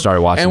upload. And you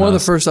started watching one of the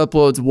first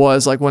uploads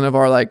was like one of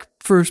our like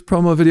first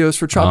promo videos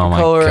for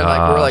Tropicolor. And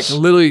like, we're like,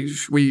 literally,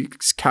 we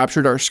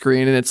captured our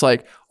screen and it's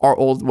like our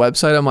old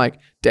website. I'm like,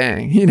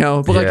 dang, you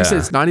know, but like you said,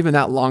 it's not even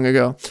that long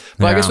ago.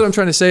 But I guess what I'm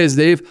trying to say is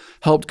they've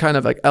helped kind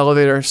of like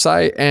elevate our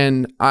site.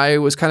 And I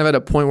was kind of at a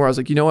point where I was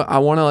like, you know what, I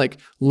want to like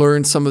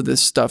learn some of this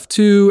stuff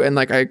too. And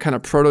like I kind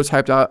of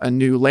prototyped out a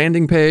new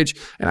landing page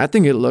and I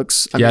think it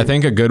looks, I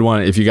think a good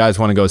one, if you guys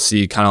want to go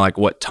see kind of like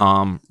what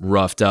Tom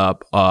roughed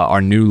up,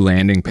 our new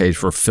landing page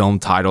for Film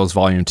Titles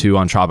Volume 2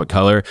 on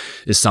Tropicolor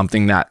is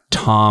something that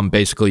Tom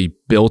basically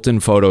built in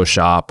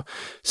Photoshop,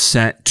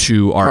 sent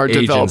to our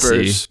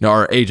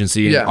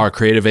agency, and our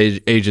creative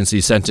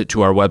agency sent it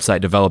to our website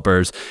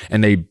developers,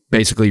 and they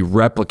basically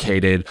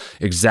replicated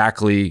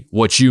exactly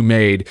what you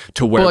made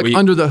to where like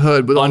under the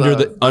hood, with under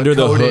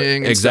the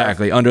hood,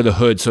 exactly stuff. Under the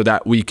hood, so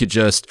that we could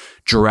just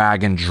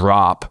drag and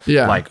drop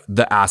like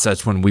the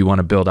assets when we want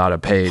to build out a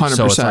page. 100%.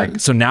 So it's like,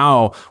 so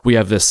now we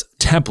have this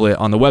template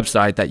on the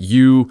website that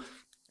you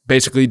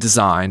basically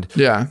designed.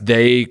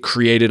 They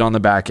created on the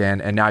back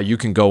end, and now you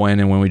can go in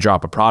and when we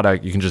drop a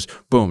product, you can just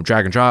boom,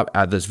 drag and drop,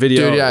 add this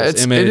video,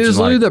 this image. It is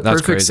literally the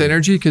perfect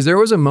synergy, because there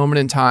was a moment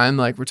in time,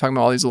 like we're talking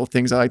about all these little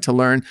things I like to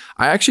learn.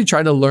 I actually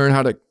tried to learn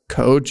how to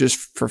code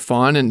just for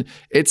fun, and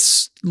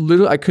it's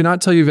literally, I could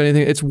not tell you of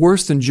anything. It's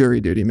worse than jury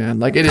duty, man.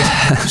 Like it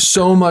is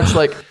so much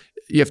like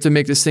you have to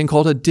make this thing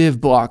called a div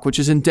block, which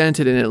is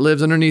indented and it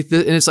lives underneath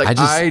it. And it's like,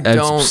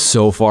 it's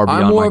so far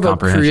beyond my comprehension. I'm more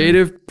of a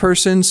creative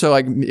person. So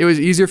like, it was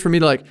easier for me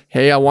to like,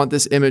 hey, I want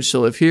this image to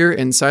live here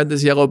inside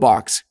this yellow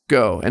box,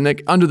 go. And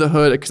like under the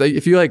hood, because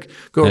if you like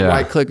go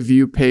right click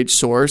view page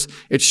source,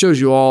 it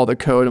shows you all the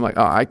code. I'm like,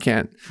 oh, I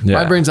can't,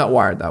 my brain's not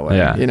wired that way.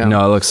 You know?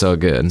 No, it looks so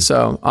good.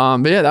 So,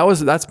 but yeah,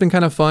 that's been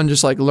kind of fun.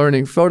 Just like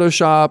learning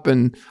Photoshop,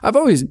 and I've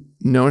always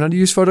known how to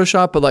use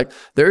Photoshop, but like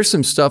there's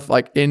some stuff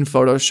like in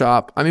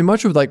Photoshop. I mean,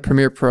 much of like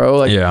Premiere Pro,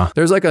 like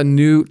there's like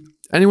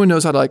anyone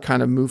knows how to like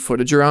kind of move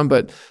footage around,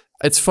 but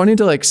it's funny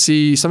to like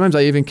see, sometimes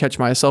I even catch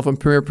myself in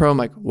Premiere Pro. I'm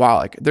like, wow,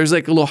 like there's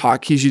like little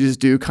hotkeys you just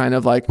do kind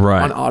of like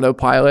on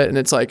autopilot. And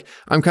it's like,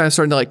 I'm kind of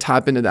starting to like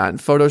tap into that in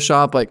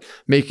Photoshop, like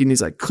making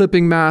these like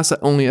clipping masks that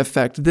only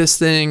affect this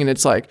thing. And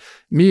it's like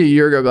me a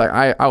year ago,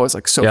 like I was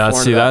like so foreign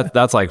see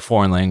that's like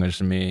foreign language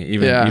to me,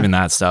 even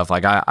that stuff.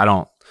 Like I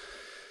don't,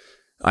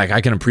 like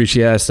I can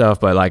appreciate that stuff,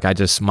 but like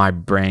my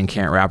brain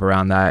can't wrap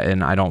around that,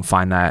 and I don't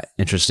find that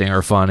interesting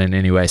or fun in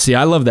any way. See,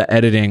 I love the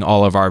editing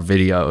all of our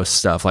video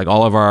stuff, like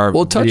all of our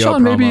touch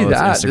on maybe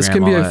that. Instagram, this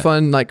can be a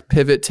fun like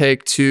pivot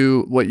take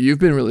to what you've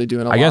been really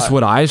doing a lot. I guess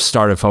what I've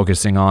started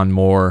focusing on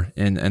more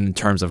in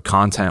terms of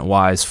content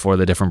wise for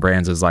the different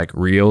brands is like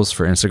Reels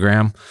for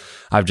Instagram.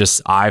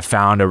 I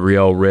found a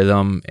real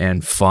rhythm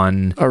and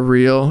fun. A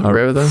rhythm?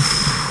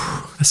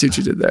 I see what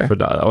you did there. But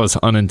that was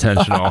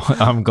unintentional.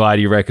 I'm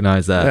glad you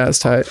recognized that. Yeah, it's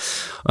tight.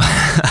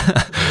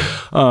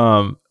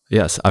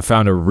 Yes, I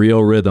found a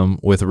real rhythm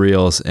with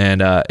Reels,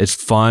 and it's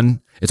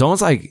fun. It's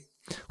almost like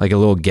a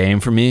little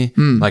game for me.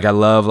 Like I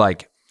love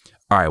like,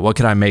 all right, what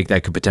could I make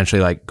that could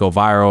potentially like go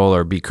viral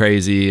or be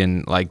crazy,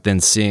 and like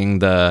then seeing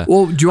the.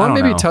 Well, do you want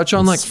to maybe touch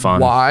on like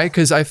why?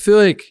 Because I feel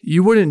like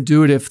you wouldn't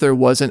do it if there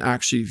wasn't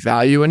actually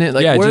value in it.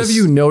 Like, what have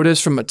you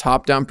noticed from a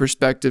top-down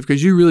perspective?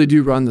 Because you really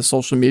do run the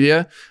social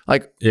media.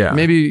 Like,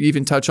 maybe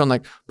even touch on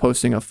like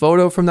posting a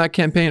photo from that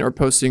campaign or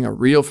posting a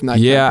reel from that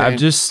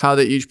campaign. How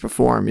they each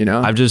perform. You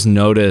know, I've just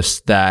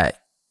noticed that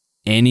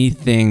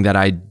anything that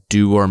I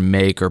do or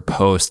make or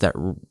post that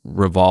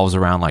revolves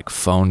around like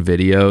phone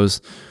videos.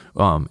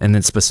 And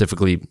then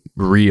specifically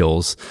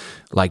Reels,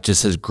 like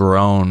just has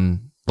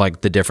grown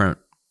like the different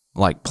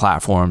like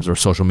platforms or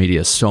social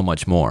media so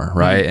much more,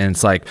 right? And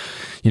it's like,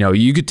 you know,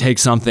 you could take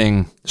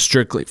something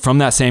strictly from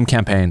that same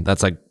campaign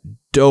that's like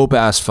dope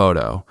ass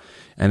photo,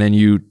 and then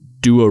you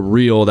do a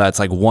reel that's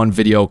like one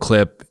video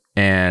clip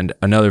and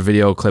another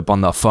video clip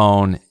on the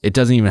phone. It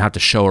doesn't even have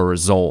to show a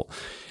result.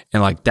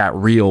 And like that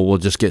reel will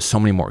just get so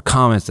many more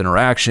comments,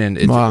 interaction.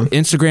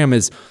 Instagram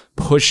is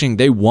pushing,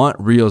 they want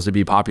Reels to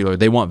be popular.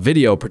 They want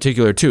video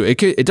particular too.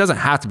 It doesn't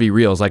have to be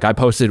Reels. Like I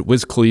posted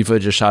Wiz Khalifa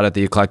just shot at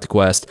the Eclectic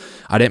West.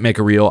 I didn't make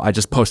a reel. I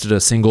just posted a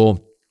single,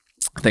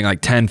 I think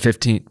like 10,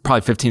 15,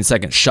 probably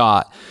 15-second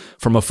shot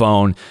from a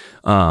phone.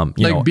 You know,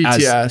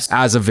 BTS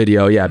as a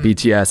video. Yeah.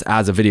 BTS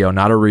as a video,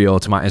 not a reel,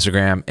 to my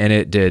Instagram. And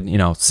it did,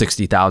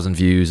 60,000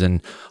 views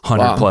and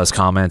 100 plus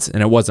comments.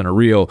 And it wasn't a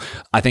reel.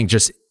 I think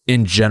just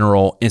in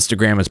general,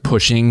 Instagram is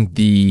pushing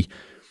the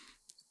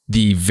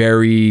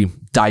very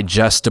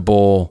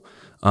digestible,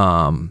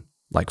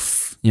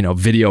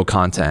 video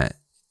content,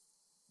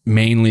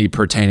 mainly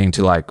pertaining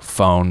to like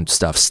phone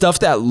stuff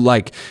that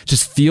like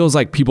just feels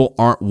like people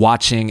aren't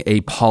watching a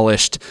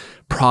polished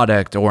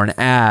product or an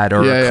ad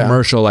or a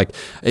commercial. Like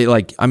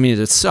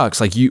it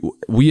sucks. Like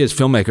we as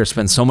filmmakers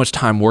spend so much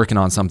time working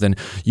on something.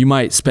 You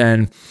might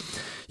spend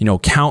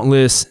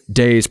countless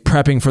days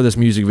prepping for this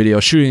music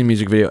video, shooting the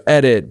music video,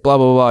 edit, blah,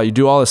 blah, blah. You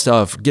do all this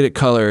stuff, get it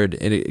colored,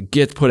 and it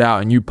gets put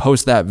out, and you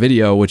post that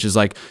video, which is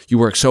like you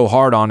work so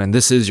hard on, and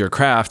this is your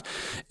craft.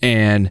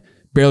 And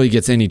barely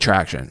gets any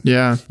traction.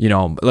 Yeah. You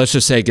know, let's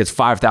just say it gets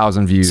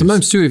 5,000 views.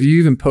 Sometimes too, if you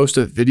even post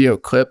a video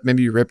clip,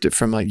 maybe you ripped it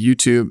from like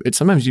YouTube, it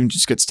sometimes even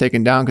just gets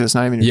taken down because it's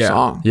not even your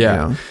song. Yeah.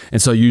 You know?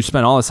 And so you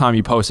spend all this time,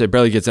 you post it,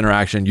 barely gets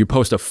interaction. You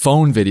post a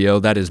phone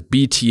video that is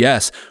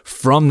BTS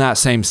from that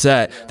same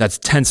set that's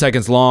 10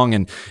 seconds long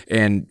and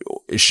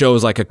it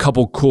shows like a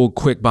couple cool,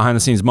 quick behind the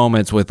scenes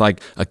moments with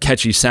like a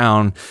catchy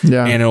sound.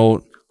 Yeah. And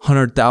it'll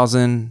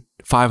 100,000,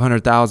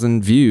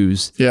 500,000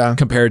 views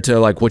compared to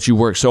like what you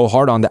worked so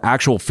hard on. The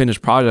actual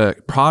finished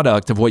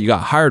product of what you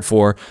got hired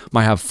for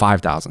might have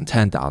 5,000,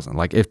 10,000,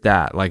 like if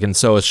that, like, and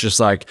so it's just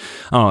like,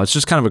 I don't know, it's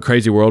just kind of a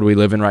crazy world we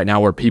live in right now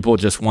where people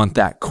just want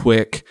that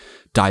quick,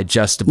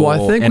 digestible,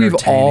 well, I think we've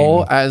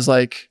all, as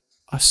like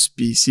a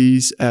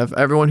species of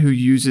everyone who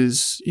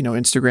uses, you know,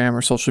 Instagram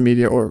or social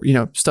media or, you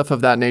know, stuff of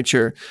that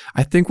nature,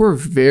 I think we're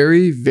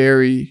very,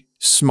 very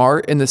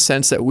smart in the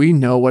sense that we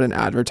know what an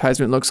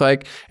advertisement looks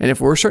like. And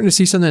if we're starting to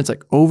see something that's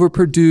like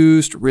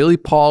overproduced, really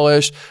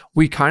polished,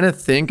 we kind of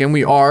think, and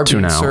we are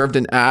being served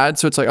an ad.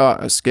 So it's like, oh,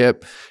 a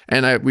skip.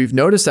 And we've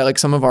noticed that like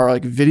some of our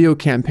like video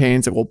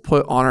campaigns that we'll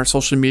put on our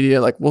social media,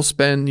 like we'll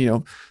spend, you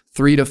know,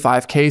 3 to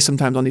 5K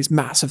sometimes on these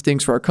massive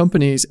things for our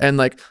companies and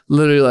like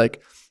literally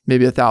like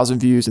maybe 1,000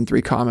 views and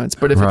 3 comments.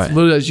 But if it's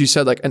literally, as you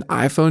said, like an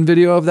iPhone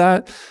video of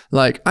that,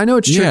 like I know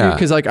it's tricky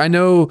because like I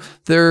know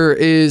there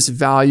is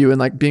value in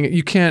like being,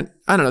 you can't,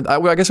 I don't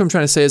know. I guess what I'm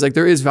trying to say is like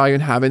there is value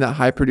in having that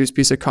high produced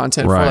piece of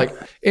content for like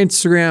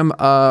Instagram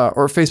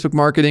or Facebook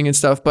marketing and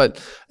stuff. But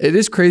it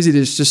is crazy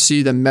to just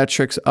see the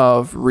metrics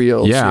of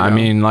Reels. Yeah.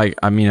 You know?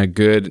 I mean, a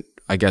good,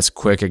 I guess,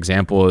 quick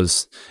example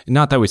is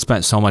not that we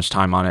spent so much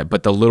time on it,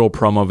 but the little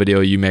promo video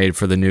you made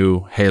for the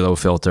new Halo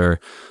filter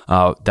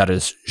that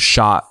is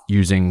shot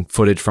using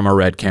footage from our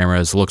Red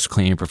cameras, looks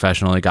clean,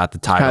 professionally, got the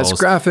titles. Has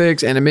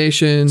graphics,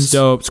 animations.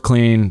 Stokes,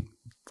 clean,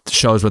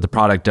 shows what the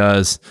product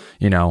does,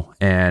 you know,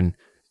 and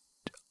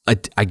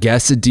I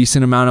guess a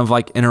decent amount of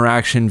like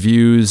interaction,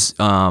 views,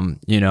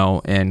 you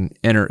know, and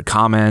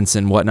comments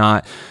and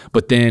whatnot.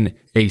 But then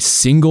a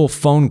single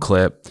phone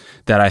clip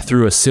that I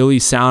threw a silly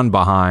sound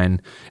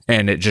behind,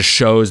 and it just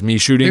shows me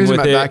shooting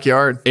with it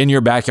backyard. In your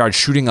backyard,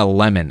 shooting a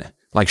lemon,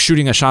 like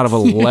shooting a shot of a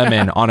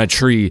lemon on a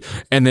tree,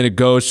 and then it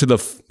goes to the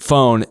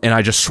phone, and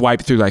I just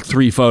swipe through like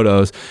 3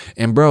 photos,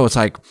 and bro, it's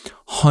like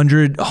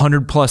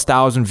 100 plus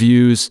thousand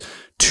views.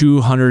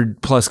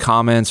 200 plus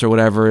comments or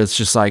whatever. It's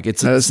just like,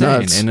 it's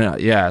insane.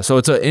 And so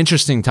it's an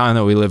interesting time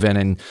that we live in,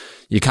 and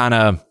you kind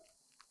of,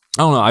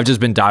 I don't know, I've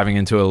just been diving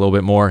into it a little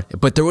bit more,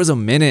 but there was a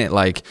minute,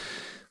 like,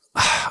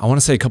 I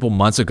want to say a couple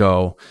months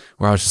ago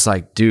where I was just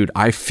like, dude,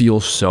 I feel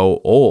so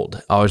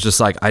old. I was just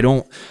like, I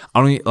don't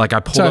like,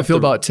 I pulled up. That's how I feel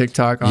about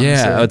TikTok. Honestly.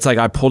 Yeah. It's like,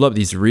 I pulled up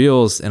these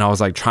reels and I was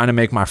like trying to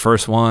make my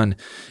first one.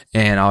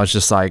 And I was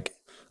just like,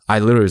 I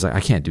literally was like,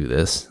 I can't do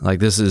this. Like,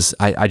 this is,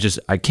 I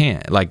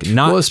can't. Like,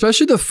 not. Well,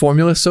 especially the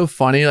formula is so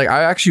funny. Like,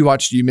 I actually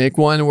watched you make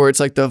one where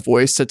it's like the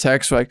voice to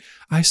text, like,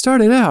 I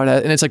started out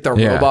at, and it's like the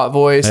robot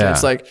voice. And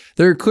it's like,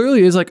 there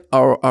clearly is like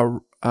a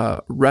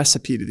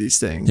recipe to these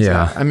things.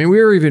 Yeah. I mean,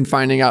 we were even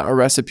finding out a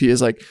recipe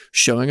is like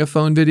showing a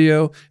phone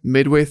video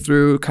midway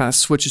through, kind of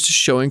switches to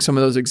showing some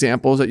of those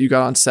examples that you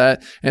got on set.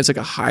 And it's like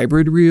a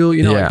hybrid reel,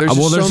 you know, like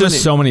there's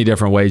just so many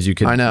different ways you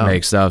can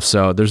make stuff.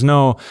 So there's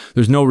no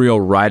real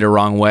right or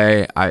wrong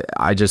way.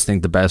 I just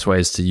think the best way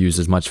is to use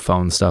as much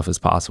phone stuff as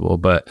possible.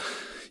 But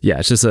yeah,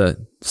 it's just a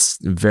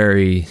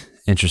very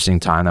interesting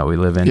time that we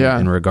live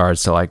in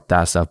regards to like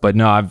that stuff. But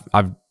no,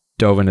 I've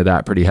dove into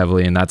that pretty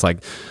heavily, and that's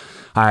like,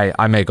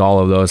 I make all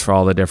of those for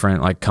all the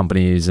different like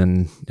companies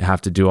and have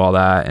to do all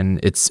that. And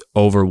it's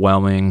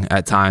overwhelming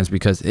at times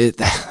because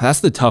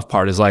that's the tough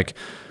part is like,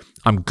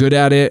 I'm good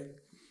at it.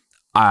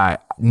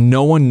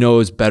 No one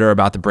knows better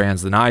about the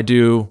brands than I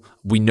do.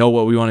 We know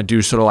what we want to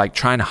do. Sort of like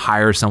trying to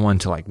hire someone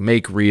to like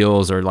make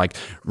reels or like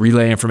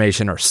relay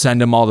information or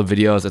send them all the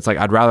videos. It's like,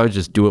 I'd rather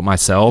just do it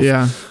myself.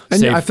 Yeah.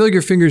 And I feel like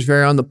your finger's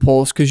very on the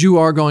pulse because you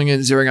are going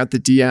in, zeroing out the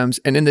DMs,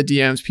 and in the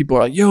DMs, people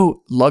are like,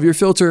 yo, love your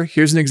filter.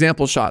 Here's an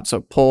example shot.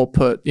 So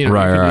put, you know,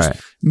 you can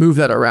just move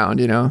that around,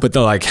 you know? But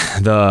I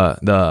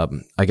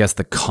guess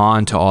the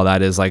con to all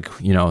that is like,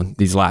 you know,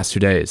 these last 2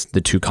 days,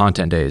 the 2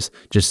 content days,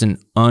 just an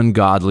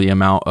ungodly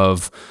amount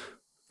of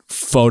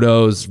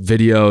photos,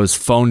 videos,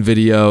 phone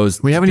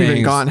videos. We haven't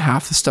even gotten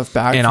half the stuff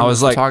back. And I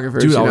was like,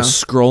 dude, I was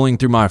scrolling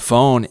through my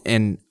phone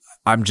and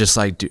I'm just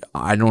like, dude,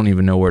 I don't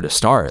even know where to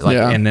start. Like,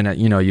 and then,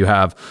 you know, you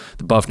have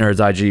the Buff Nerds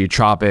IG,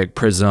 Tropic,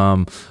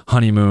 Prism,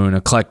 Honeymoon,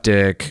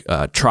 Eclectic,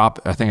 I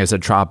think I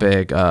said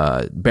Tropic,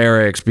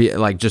 Barracks,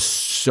 like just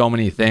so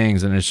many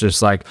things. And it's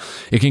just like,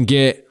 it can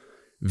get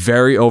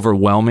very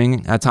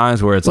overwhelming at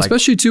times where it's like,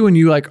 especially too when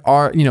you like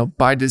are, you know,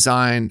 by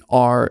design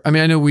are, I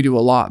mean, I know we do a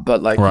lot,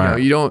 but like, you know,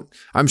 you don't,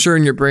 I'm sure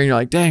in your brain, you're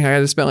like, dang, I had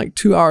to spend like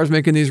 2 hours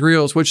making these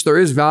reels, which there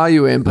is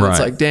value in, but it's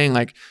like, dang,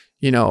 like,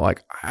 you know,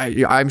 like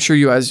I'm sure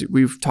you, as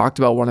we've talked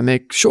about, want to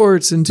make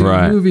shorts and do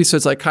movies. So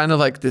it's like kind of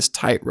like this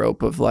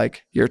tightrope of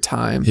like your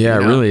time. Yeah,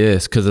 you know? It really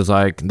is. Cause it's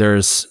like,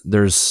 there's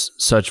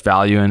such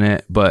value in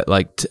it, but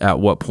like at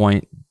what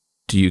point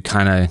do you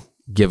kind of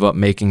give up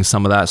making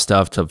some of that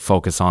stuff to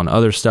focus on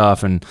other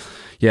stuff. And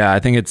yeah, I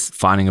think it's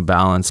finding a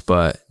balance,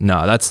 but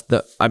no,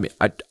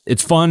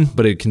 it's fun,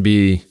 but it can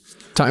be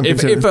time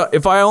consuming.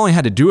 If I only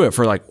had to do it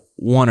for like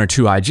 1 or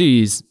 2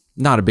 IGs,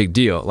 not a big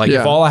deal. Like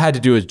if all I had to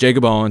do was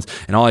Jacob Owens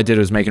and all I did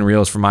was making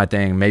reels for my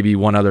thing, maybe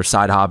one other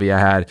side hobby I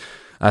had,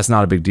 that's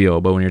not a big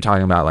deal. But when you're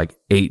talking about like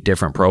 8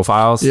 different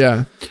profiles,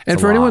 and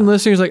for anyone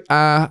listening who's like,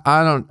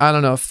 I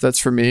don't know if that's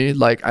for me.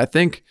 Like, I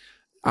think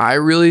I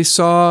really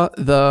saw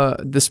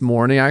this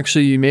morning,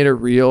 actually, you made a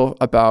reel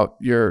about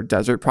your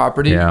desert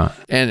property,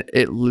 and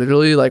it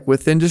literally, like,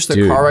 within just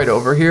the car ride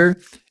over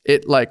here,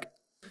 it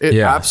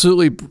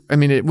absolutely, I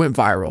mean, it went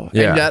viral.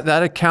 And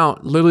that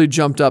account literally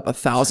jumped up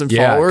 1,000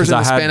 followers in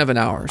the span of an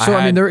hour. So,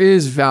 I mean, there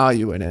is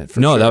value in it.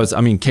 That was,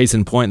 I mean, case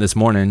in point this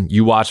morning,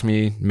 you watched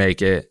me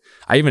make it.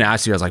 I even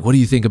asked you, I was like, what do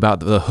you think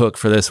about the hook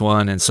for this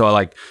one? And so I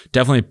like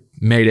definitely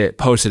made it,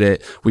 posted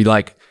it. We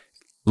like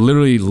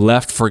literally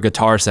left for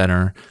Guitar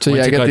Center,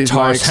 went to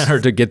Guitar Center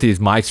to get these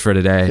mics for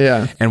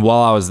today. And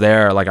while I was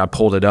there, like I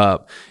pulled it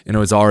up and it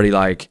was already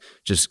like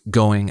just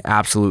going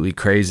absolutely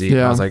crazy.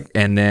 I was like,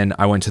 and then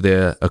I went to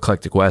the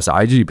Eclectic West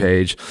IG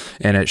page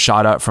and it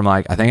shot up from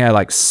like, I think I had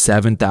like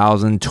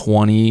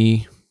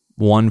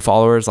 7,021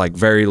 followers, like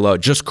very low,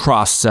 just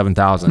crossed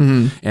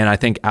 7,000. And I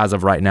think as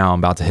of right now, I'm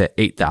about to hit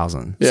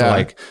 8,000. So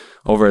like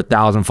over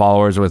 1,000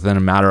 followers within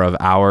a matter of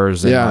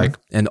hours. And like,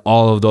 and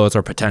all of those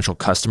are potential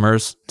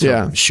customers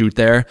to shoot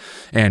there.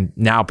 And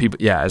now people,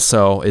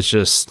 so it's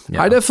just,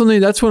 I definitely,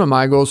 that's one of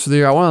my goals for the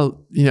year. I want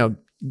to,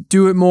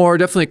 do it more,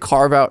 definitely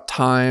carve out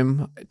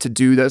time to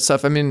do that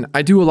stuff. I mean,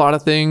 I do a lot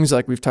of things,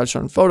 like we've touched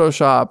on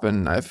Photoshop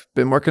and I've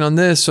been working on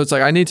this. So it's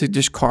like, I need to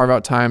just carve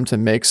out time to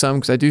make some,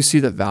 because I do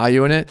see the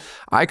value in it.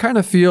 I kind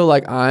of feel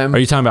like I'm... Are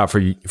you talking about for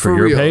your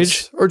reels,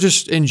 page? Or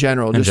just in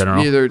general?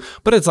 Either.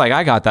 But it's like,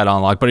 I got that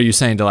on lock, but are you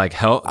saying to like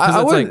help?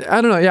 I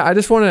don't know. Yeah, I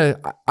just want to...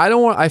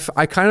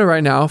 I kind of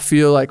right now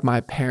feel like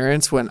my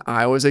parents, when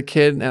I was a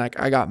kid and like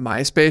I got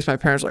MySpace, my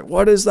parents were like,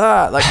 what is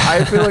that? Like,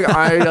 I feel like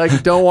I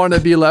like don't want to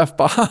be left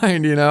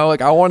behind,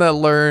 like I want to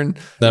learn.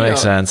 That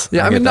makes sense.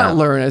 Yeah, I mean, not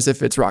learn as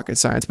if it's rocket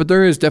science, but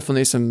there is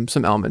definitely some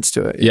elements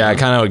to it. Yeah, I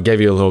kind of gave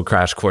you a little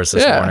crash course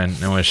this morning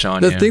and was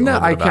showing you. The thing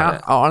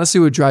that honestly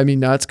would drive me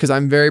nuts, because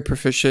I'm very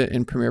proficient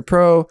in Premiere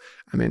Pro.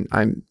 I mean,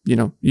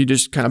 you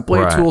just kind of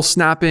blade tool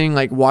snapping,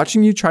 like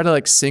watching you try to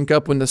like sync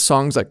up when the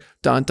song's like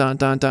dun dun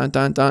dun dun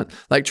dun dun,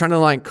 like trying to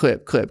like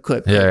clip.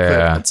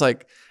 It's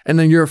like, and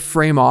then you're a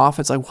frame off.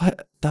 It's like,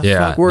 what the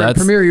fuck? Where in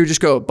Premiere, you just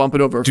go bump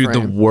it over a frame.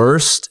 Dude, the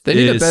worst. They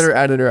need a better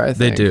editor, I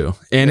think. They do.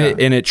 And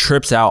it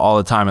trips out all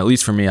the time, at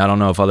least for me. I don't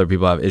know if other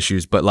people have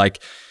issues, but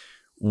like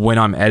when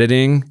I'm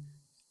editing,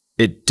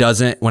 it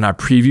doesn't, when I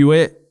preview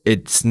it,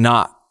 it's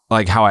not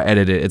like how I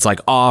edit it. It's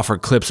like off, or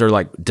clips are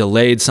like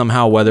delayed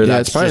somehow, whether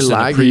that's just in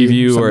a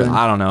preview or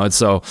I don't know.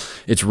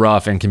 It's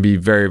rough and can be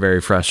very,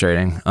 very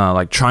frustrating.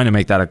 Like trying to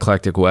make that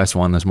Eclectic West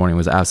one this morning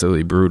was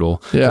absolutely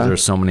brutal. Yeah.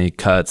 There's so many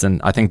cuts.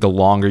 And I think the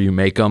longer you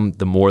make them,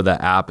 the more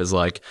the app is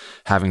like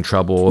having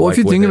trouble. Well, if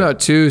you think about it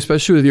too,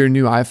 especially with your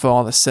new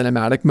iPhone, the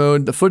cinematic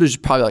mode, the footage is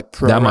probably like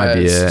ProRes. That might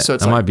be it. So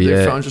it's that might be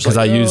it. Because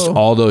I used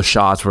all those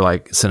shots were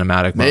like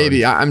cinematic mode.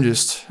 Maybe.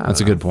 That's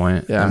a good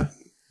point. Yeah.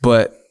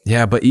 But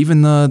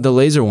even the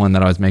laser one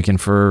that I was making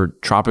for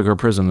Tropic or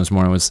Prism this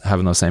morning was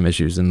having those same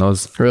issues, and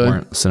those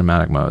weren't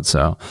cinematic mode.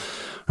 So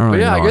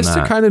I guess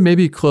to kind of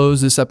maybe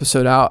close this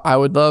episode out, I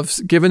would love,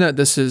 given that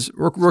this is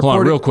recording. Hold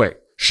on, real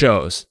quick.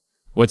 Shows.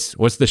 What's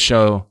the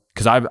show?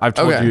 Because I've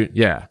told you.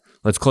 Yeah.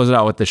 Let's close it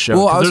out with the show.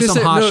 Well, I was there's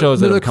some hot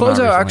shows that have come out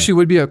recently. The closeout actually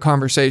would be a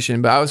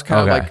conversation, but I was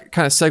kind of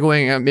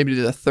segueing maybe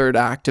to the third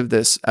act of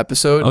this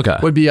episode.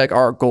 Would be like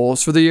our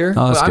goals for the year.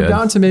 Oh, but I'm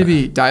down to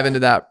maybe dive into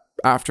that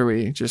after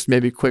we just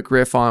maybe quick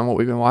riff on what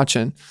we've been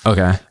watching.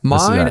 Okay.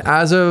 Mine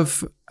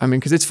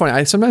because it's funny.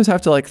 I sometimes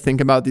have to like think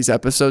about these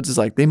episodes as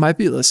like they might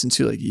be listened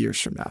to like years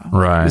from now.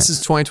 Right. This is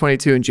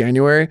 2022 in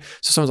January.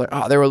 So someone's like,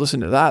 oh, they were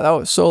listening to that. That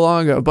was so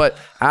long ago. But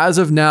as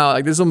of now,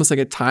 like this is almost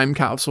like a time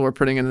capsule we're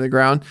putting into the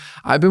ground.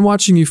 I've been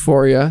watching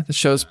Euphoria. The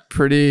show's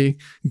pretty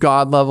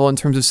god level in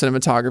terms of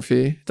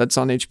cinematography. That's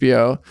on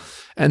HBO.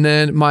 And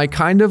then my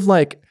kind of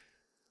like,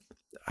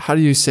 how do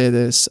you say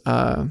this?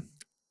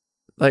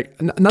 Like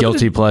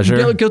guilty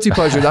pleasure. Guilty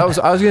pleasure. I was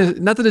gonna,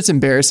 not that it's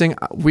embarrassing.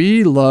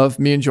 We love,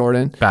 me and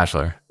Jordan,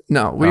 Bachelor.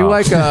 No, we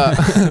like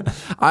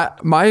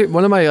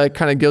one of my like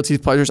kind of guilty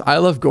pleasures. I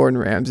love Gordon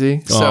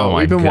Ramsay. So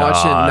we've been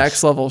watching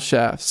Next Level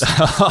Chefs.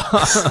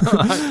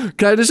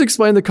 Can I just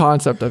explain the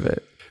concept of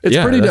it? It's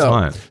pretty dope.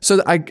 Fine.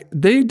 So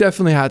they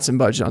definitely had some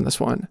budget on this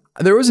one.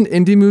 There was an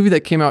indie movie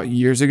that came out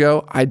years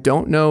ago. I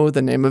don't know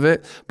the name of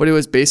it, but it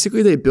was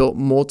basically they built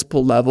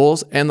multiple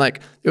levels and like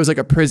it was like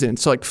a prison.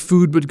 So like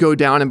food would go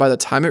down, and by the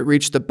time it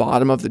reached the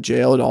bottom of the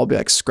jail, it'd all be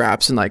like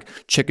scraps and like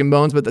chicken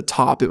bones. But at the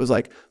top, it was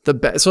like the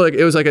best. So like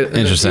it was like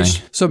interesting.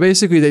 So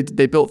basically,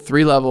 they built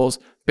 3 levels.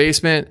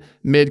 basement,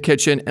 mid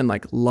kitchen, and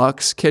like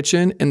luxe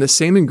kitchen, and the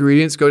same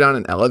ingredients go down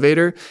an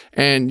elevator,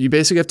 and you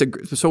basically have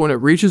to, so when it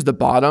reaches the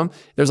bottom,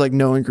 there's like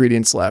no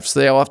ingredients left, so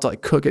they all have to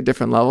like cook at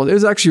different levels.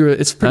 It's actually,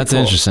 it's pretty That's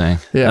cool. Interesting.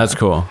 Yeah, that's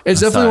cool. It's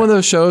that's definitely one of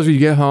those shows where you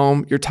get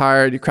home, you're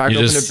tired, you crack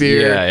open a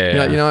beer, you're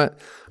like, you know what,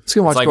 I'm just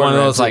gonna watch. It's like Gordon one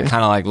of those Ramsay. like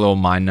kind of like little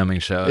mind-numbing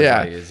shows.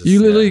 Yeah, like, just,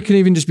 you literally can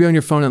even just be on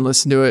your phone and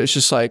listen to it. It's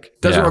just like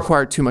doesn't Yeah.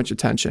 require too much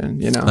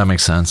attention, you know. That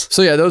makes sense.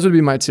 So yeah, those would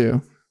be my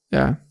two.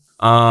 Yeah.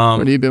 What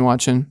have you been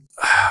watching?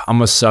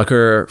 I'm a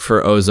sucker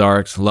for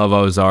Ozarks. Love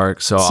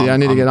Ozark. So See, I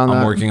need to get on that.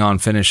 I'm working on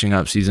finishing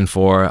up season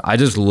 4. I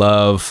just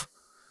love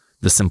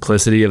the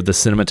simplicity of the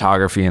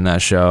cinematography in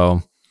that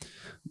show,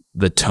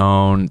 the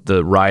tone,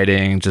 the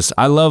writing. Just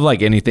I love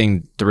like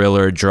anything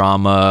thriller,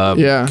 drama,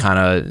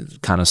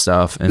 kind of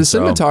stuff. And the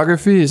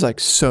cinematography is like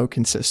so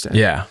consistent.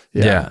 Yeah,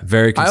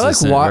 very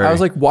consistent. I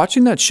was like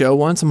watching that show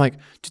once. I'm like,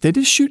 did they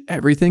just shoot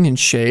everything in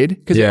shade?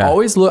 Because it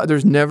always look.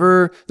 There's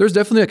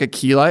definitely like a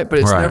key light, but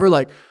it's never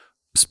like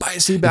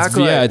spicy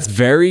backlight. It's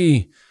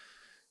very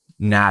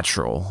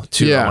natural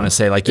too. I want to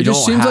say like it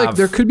just seems like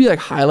there could be like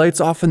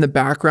highlights off in the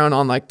background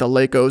on like the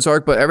Lake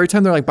Ozark, but every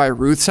time they're like by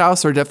Ruth's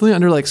house, they're definitely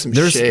under like some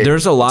shade.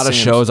 There's a lot of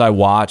shows I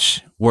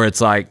watch where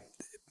it's like,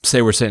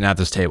 say we're sitting at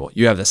this table,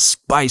 you have this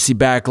spicy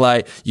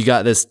backlight, you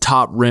got this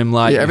top rim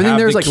light, everything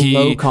there's like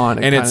low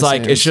con, and it's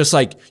like it's just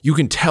like you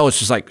can tell it's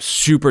just like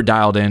super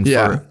dialed in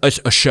for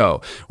a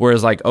show,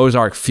 whereas like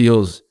Ozark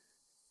feels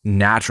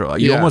natural.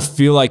 You almost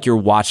feel like you're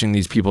watching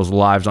these people's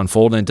lives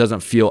unfold, and it doesn't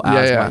feel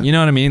as much. You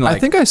know what I mean? Like, I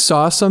think I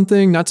saw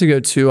something, not to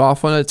go too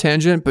off on a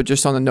tangent, but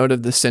just on the note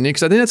of the cine,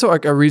 because I think that's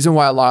like a reason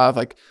why a lot of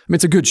like, I mean,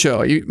 it's a good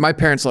show. My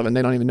parents love it, and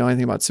they don't even know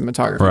anything about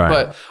cinematography.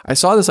 But I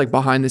saw this like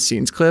behind the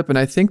scenes clip, and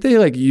I think they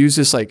like use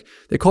this like,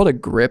 they call it a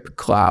grip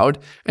cloud,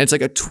 and it's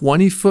like a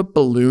 20-foot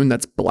balloon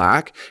that's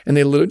black, and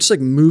they literally just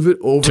like move it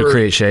over to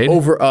create shade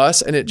over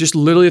us, and it just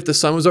literally, if the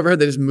sun was overhead,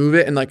 they just move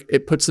it, and like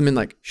it puts them in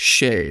like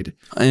shade.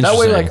 That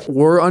way, like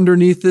we're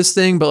underneath this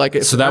thing, but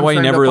like so that way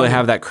you never really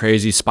have that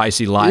crazy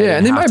spicy light.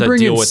 And they might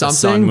bring in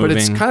something, but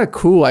it's moving. kind of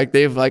cool. Like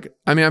they've like,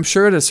 I mean, I'm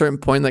sure at a certain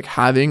point, like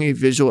having a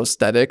visual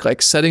aesthetic,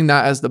 like setting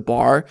that as the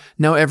bar.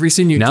 Now every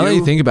scene now that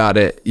you think about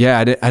it,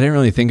 I didn't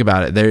really think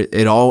about it. There,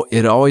 it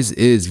always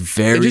is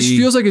very. It just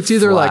feels like it's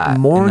either like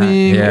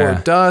morning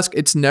or dusk.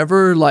 It's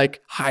never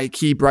like high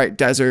key bright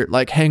desert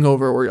like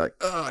Hangover where you're like,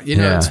 ugh, you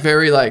know, it's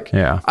very like.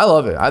 I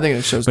love it. I think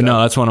it shows. But no,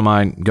 that's one of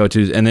my go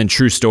tos. And then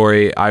True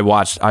Story,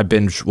 I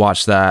binge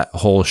watched that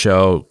whole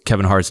show,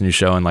 Kevin Hart's new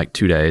show, in like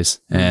 2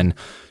 days, and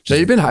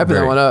you've been hyping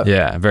that one up.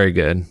 Yeah, very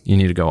good. You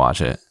need to go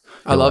watch it.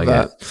 I love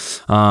that.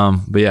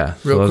 But yeah,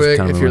 real quick,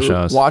 if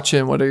you're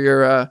watching, what are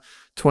your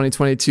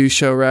 2022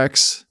 show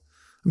recs?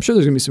 I'm sure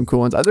there's gonna be some cool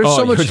ones. There's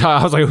so much.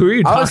 I was like, who are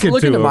you talking to? I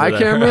was looking at my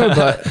camera,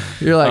 but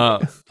you're like,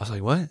 I was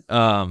like, what?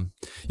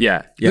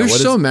 Yeah.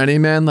 There's so many,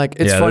 man. Like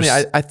it's funny.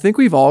 I think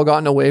we've all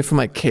gotten away from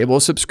like cable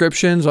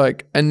subscriptions,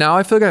 like, and now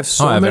I feel like I have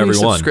so many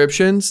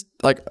subscriptions,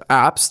 like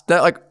apps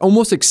that like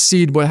almost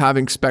exceed what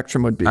having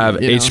Spectrum would be. I have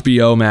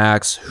HBO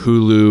Max,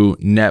 Hulu,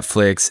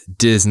 Netflix,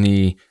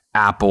 Disney,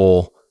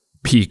 Apple,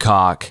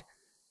 Peacock.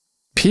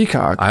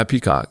 I have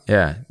Peacock.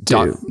 Yeah.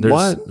 Dude,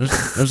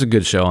 there's a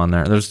good show on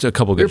there. There's a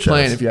couple good shows. You're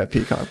playing if you have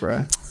Peacock,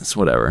 bro. It's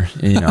whatever.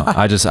 You know,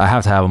 I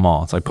have to have them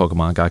all. It's like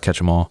Pokemon. Gotta catch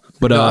them all.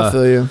 But I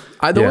feel you.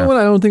 The only one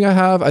I don't think I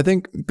have, I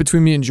think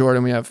between me and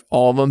Jordan, we have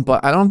all of them,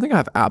 but I don't think I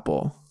have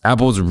Apple.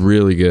 Apple's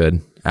really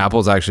good.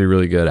 Apple's actually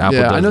really good.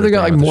 Apple does I know they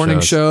got like Morning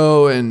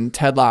Show and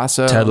Ted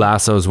Lasso. Ted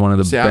Lasso is one of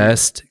the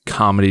best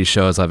comedy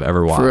shows I've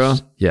ever watched. For real?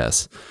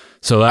 Yes.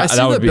 So I see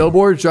the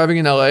billboards driving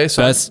in LA.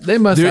 So they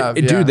must have.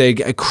 Dude, they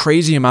get a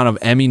crazy amount of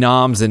Emmy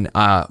noms. And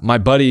my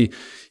buddy,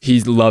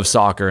 he loves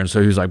soccer. And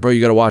so he was like, bro, you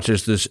got to watch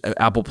this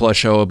Apple Plus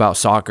show about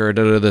soccer,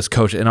 this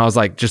coach. And I was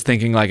like, just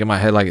thinking like in my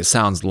head, like it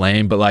sounds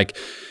lame, but like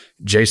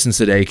Jason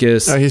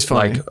Sudeikis. Oh, he's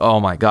funny. Like, oh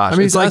my gosh. I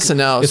mean, it's like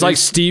SNL. It's like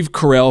Steve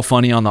Carell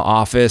funny on The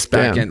Office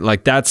back in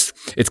like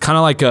it's kind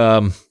of like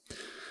a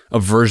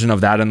version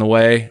of that in the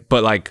way,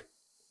 but like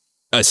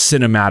a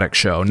cinematic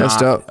show, not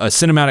a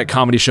cinematic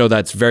comedy show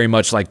that's very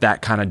much like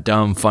that kind of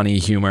dumb, funny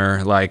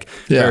humor. Like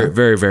very,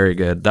 very, very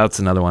good. That's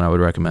another one I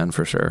would recommend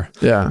for sure.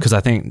 Yeah. Because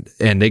I think,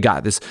 and they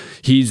got this,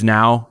 he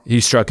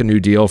struck a new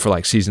deal for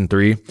like season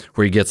 3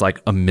 where he gets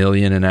like $1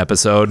 million an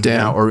episode.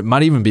 Now, or it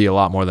might even be a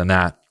lot more than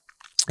that.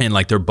 And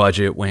like their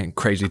budget went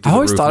crazy through I the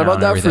always roof thought now about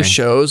and that for everything.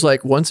 shows.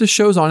 Like once a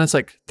show's on its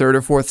like 3rd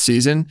or 4th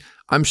season,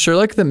 I'm sure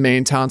like the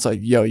main talent's like,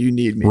 yo, you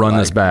need me. Run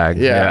like, this bag.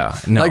 Yeah.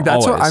 No, like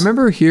that's always. what I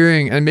remember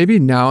hearing. And maybe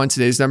now in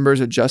today's numbers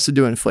adjusted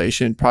to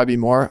inflation, probably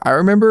more. I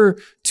remember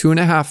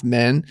 2.5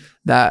 Men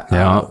that,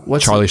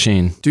 what's Charlie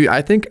Sheen. Dude,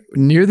 I think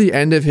near the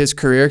end of his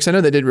career, because I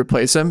know they did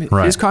replace him.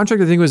 Right. His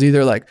contract, I think, was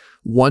either like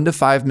 $1 to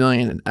 $5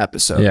 million an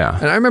episode. Yeah.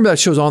 And I remember that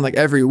show's on like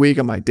every week.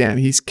 I'm like, damn,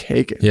 he's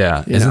caking.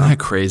 Yeah. Isn't that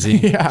crazy?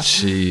 Yeah.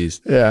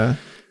 Jeez. Yeah.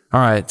 All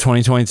right.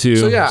 2022.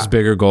 So just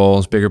bigger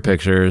goals, bigger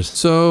pictures.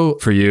 So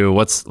for you,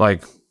 what's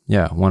like,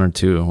 1 or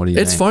 2. What do you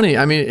think? It's funny.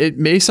 I mean, it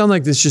may sound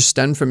like this just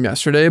stemmed from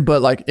yesterday,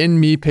 but like in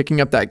me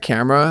picking up that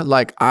camera,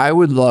 like I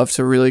would love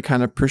to really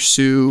kind of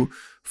pursue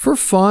for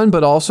fun,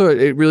 but also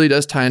it really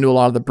does tie into a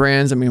lot of the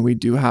brands. I mean, we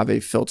do have a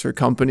filter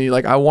company.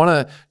 Like I want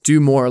to do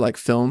more like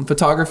film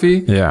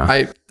photography. Yeah.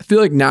 I feel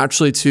like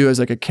naturally too, as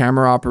like a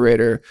camera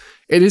operator,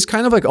 it is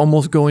kind of like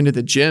almost going to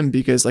the gym,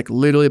 because like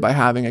literally by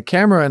having a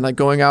camera and like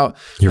going out,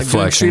 you're like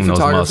doing flexing those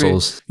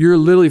muscles. You're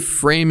literally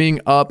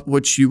framing up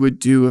what you would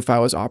do if I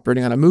was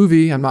operating on a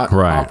movie. I'm not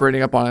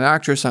operating up on an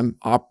actress. I'm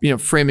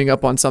framing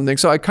up on something.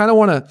 So I kind of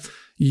want to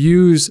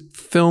use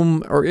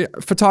film or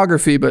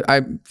photography, but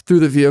I through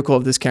the vehicle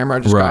of this camera I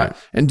just got,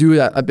 and do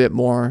that a bit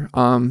more.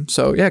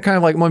 So yeah, kind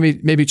of like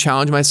maybe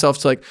challenge myself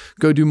to like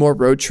go do more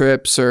road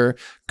trips or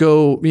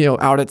go,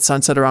 out at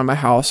sunset around my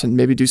house and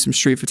maybe do some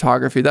street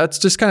photography. That's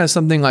just kind of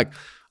something like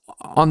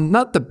on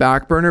not the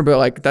back burner, but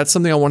like that's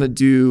something I want to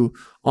do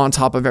on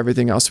top of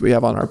everything else we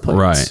have on our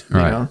plates.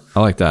 Right. I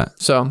like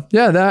that. So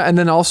yeah, that, and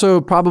then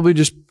also probably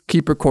just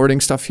keep recording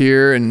stuff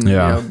here and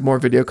more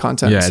video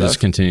content. Yeah, and stuff. just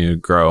continue to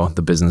grow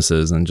the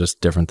businesses and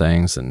just different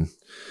things. And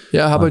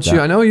yeah, how about you?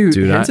 I know you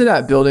hinted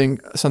at building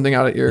something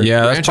out at your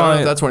ranch.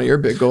 That's one of your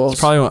big goals.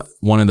 It's probably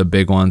one of the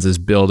big ones is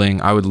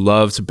building. I would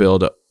love to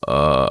build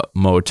a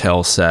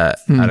motel set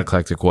at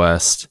Eclectic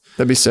West.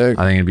 That'd be sick.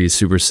 I think it'd be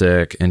super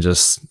sick, and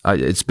just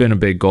it's been a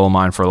big goal of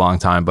mine for a long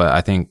time, but I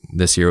think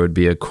this year would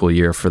be a cool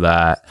year for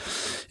that.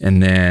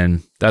 And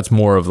then that's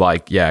more of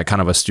like,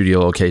 kind of a studio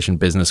location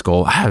business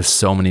goal. I have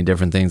so many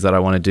different things that I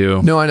want to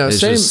do. No, I know.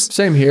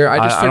 Same here.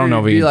 I don't know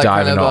if we can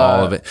dive into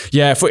all of it.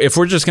 Yeah, if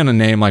we're just gonna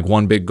name like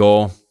one big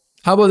goal.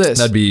 How about this?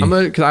 That'd be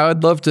because I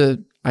would love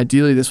to.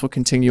 Ideally, this will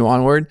continue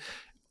onward.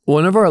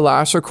 One of our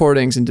last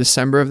recordings in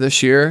December of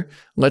this year,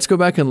 let's go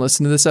back and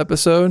listen to this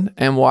episode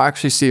and we'll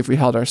actually see if we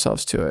held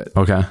ourselves to it.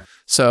 Okay.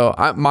 So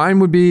mine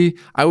would be,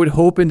 I would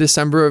hope in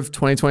December of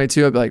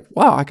 2022, I'd be like,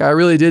 wow, like I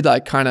really did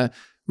like kind of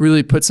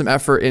really put some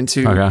effort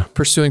into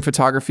pursuing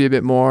photography a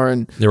bit more.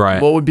 And you're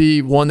right. What would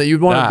be one that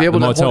you'd want to be able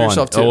to hold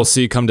yourself to? We'll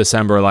see come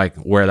December, like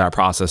where that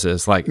process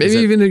is. Like maybe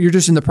even you're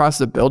just in the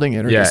process of building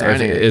it or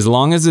designing it. As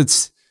long as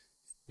it's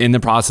in the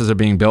process of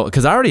being built,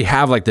 because I already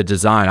have like the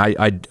design.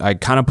 I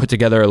kind of put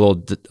together a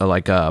little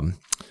like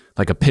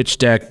a pitch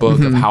deck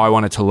book of how I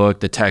want it to look,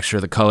 the texture,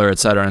 the color, et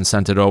cetera, and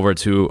sent it over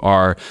to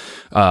our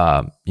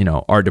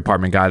art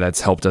department guy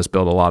that's helped us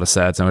build a lot of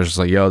sets. And I was just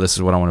like, yo, this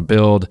is what I want to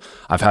build.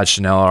 I've had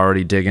Chanel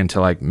already dig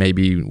into like,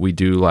 maybe we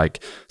do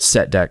like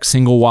set deck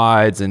single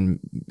wides and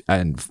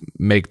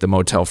make the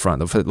motel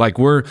front. Like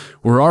we're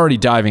already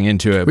diving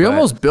into it. We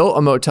almost built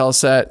a motel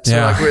set. So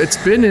like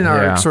it's been in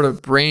our sort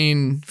of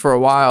brain for a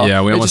while.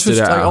 Yeah, we almost did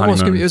it. It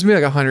was gonna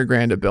be like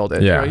 $100,000 to build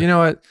it. Yeah. You know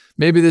what?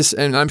 Maybe this,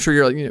 and I'm sure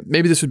you're like,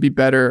 maybe this would be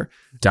better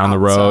down the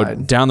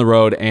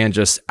road and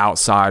just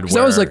outside.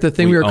 That was like the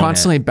thing we were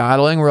constantly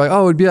battling. We're like,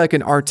 oh, it would be like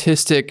an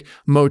artistic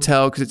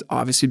motel because it's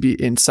obviously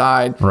be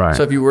inside. Right.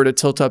 So if you were to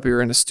tilt up,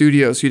 you're in a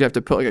studio, so you'd have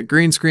to put like a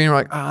green screen. We're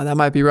like, that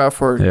might be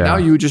rough. Or now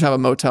you would just have a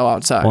motel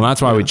outside. Well,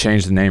 that's why we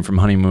changed the name from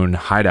Honeymoon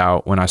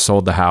Hideout when I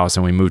sold the house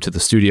and we moved to the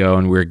studio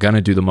and we were going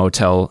to do the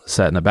motel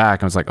set in the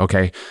back. I was like,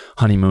 okay,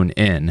 Honeymoon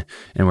Inn.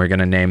 And we're going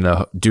to name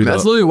that's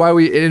literally why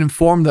it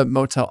informed the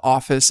motel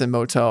office and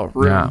motel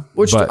room,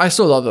 which I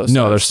still love those.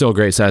 No, they're still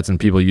great sets and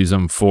people use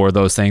them for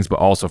those things, but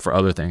also for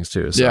other things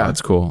too. So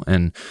that's cool.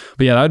 But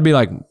that would be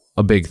like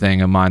a big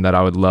thing of mine that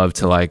I would love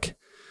to like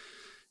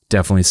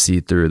definitely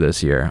see through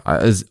this year,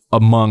 is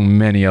among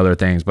many other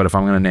things. But if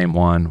I'm going to name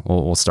one,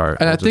 we'll start.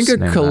 And I think a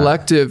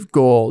collective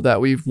goal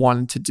that we've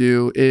wanted to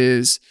do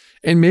is,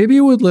 and maybe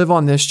it would live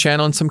on this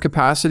channel in some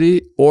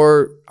capacity,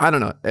 or I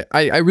don't know.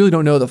 I really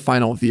don't know the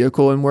final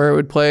vehicle and where it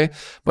would play,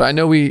 but I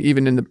know we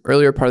even in the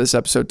earlier part of this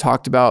episode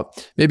talked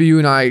about maybe you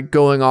and I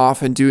going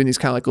off and doing these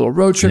kind of like little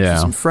road trips with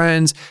some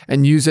friends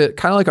and use it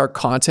kind of like our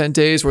content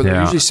days where they're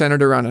usually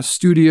centered around a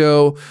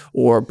studio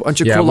or a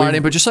bunch of cool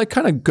lighting, but just like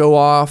kind of go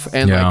off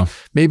and like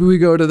maybe we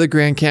go to the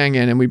Grand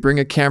Canyon and we bring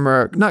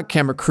not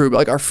camera crew, but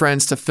like our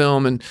friends to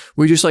film, and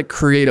we just like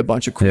create a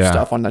bunch of cool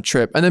stuff on that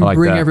trip and then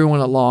bring everyone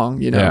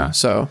along,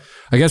 so.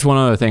 I guess one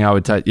other thing I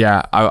would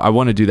I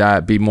want to do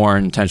that, be more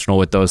intentional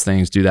with those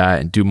things, do that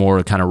and do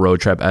more kind of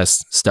road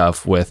trip-esque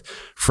stuff with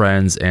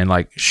friends and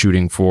like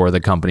shooting for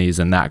the companies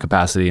in that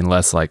capacity and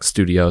less like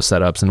studio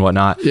setups and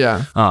whatnot.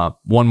 Yeah.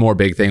 One more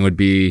big thing would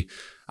be,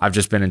 I've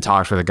just been in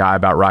talks with a guy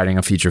about writing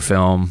a feature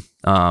film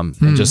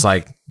and just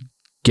like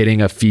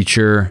getting a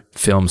feature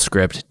film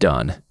script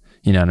done.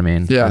 You know what I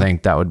mean? Yeah. I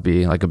think that would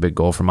be like a big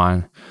goal for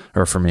mine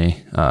or for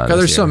me. God,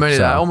 there's so many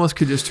that almost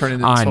could just turn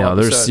into this whole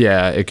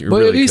episode. But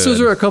really at least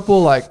those are a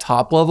couple like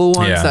top level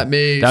ones that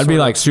that'd be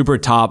like super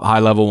top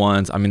high level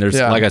ones. I mean, there's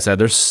like I said,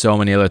 there's so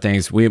many other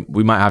things. We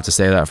might have to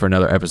say that for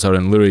another episode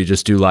and literally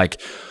just do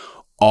like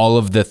all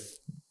of the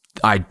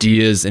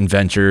ideas and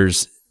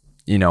ventures,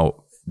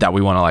 that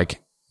we want to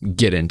like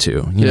get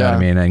into, you know what I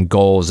mean? And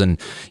goals and,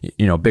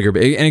 bigger,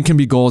 and it can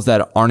be goals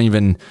that aren't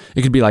even,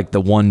 it could be like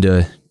the 1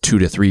 to 2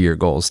 to 3 year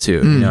goals too.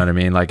 You know what I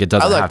mean? Like it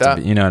doesn't have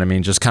to be, you know what I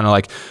mean? Just kind of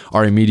like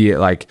our immediate,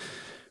 like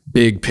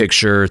big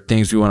picture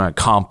things we want to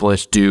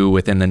accomplish, do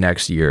within the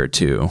next year or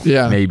two,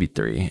 maybe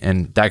 3.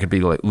 And that could be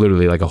like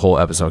literally like a whole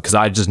episode. Cause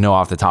I just know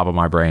off the top of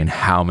my brain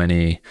how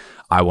many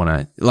I want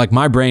to, like,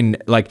 my brain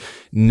like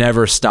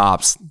never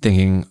stops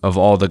thinking of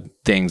all the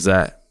things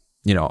that,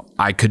 you know,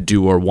 I could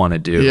do or want to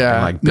do. Yeah.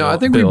 And like no, I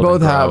think we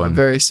both have a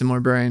very similar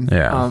brain.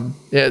 Yeah.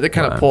 That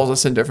kind of pulls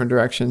us in different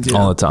directions.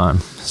 All the time.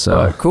 So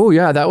but cool.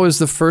 Yeah. That was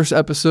the first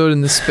episode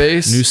in this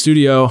space. New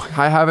studio.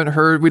 I haven't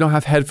heard, we don't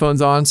have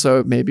headphones on,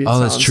 so maybe it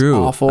sounds that's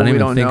true. awful. I didn't we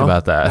even don't think know.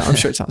 about that. No, I'm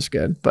sure it sounds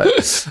good. But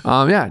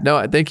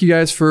thank you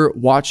guys for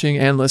watching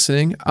and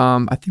listening.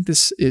 I think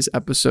this is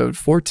episode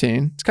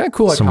 14. It's kind of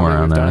cool. Like somewhere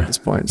how many around we've done there at this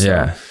point. So.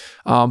 Yeah.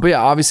 But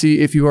yeah,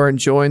 obviously, if you are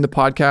enjoying the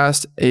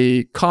podcast,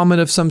 a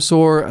comment of some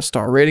sort, a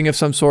star rating of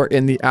some sort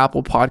in the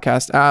Apple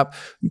Podcast app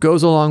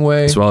goes a long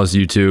way. As well as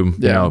YouTube.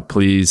 You know,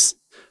 please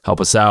help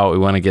us out. We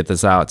want to get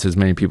this out to as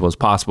many people as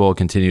possible.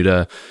 Continue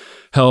to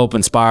help,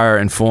 inspire,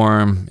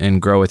 inform,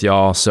 and grow with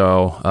y'all.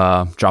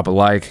 So drop a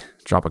like,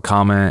 drop a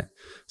comment,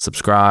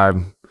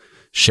 subscribe,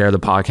 share the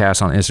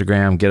podcast on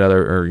Instagram, get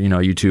other, or, you know,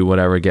 YouTube,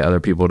 whatever, get other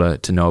people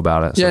to know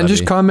about it. So and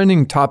just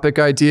commenting topic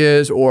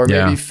ideas or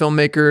maybe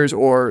filmmakers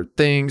or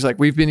things. Like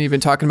we've been even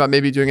talking about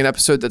maybe doing an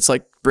episode that's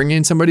like bringing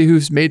in somebody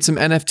who's made some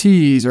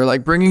NFTs or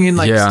like bringing in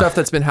like stuff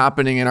that's been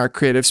happening in our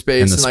creative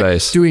space and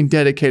like doing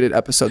dedicated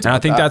episodes. And I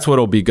think that's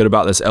what'll be good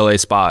about this LA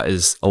spot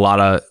is a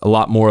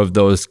lot more of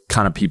those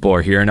kind of people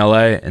are here in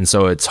LA. And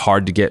so it's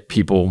hard to get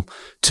people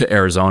to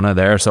Arizona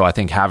there. So I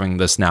think having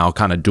this now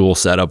kind of dual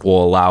setup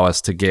will allow us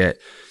to get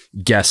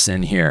guests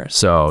in here.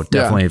 So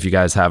definitely if you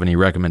guys have any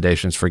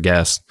recommendations for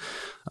guests,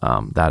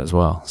 that as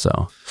well. So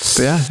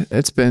but yeah,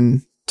 it's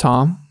been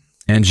Tom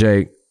and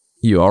Jake.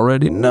 You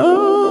already know.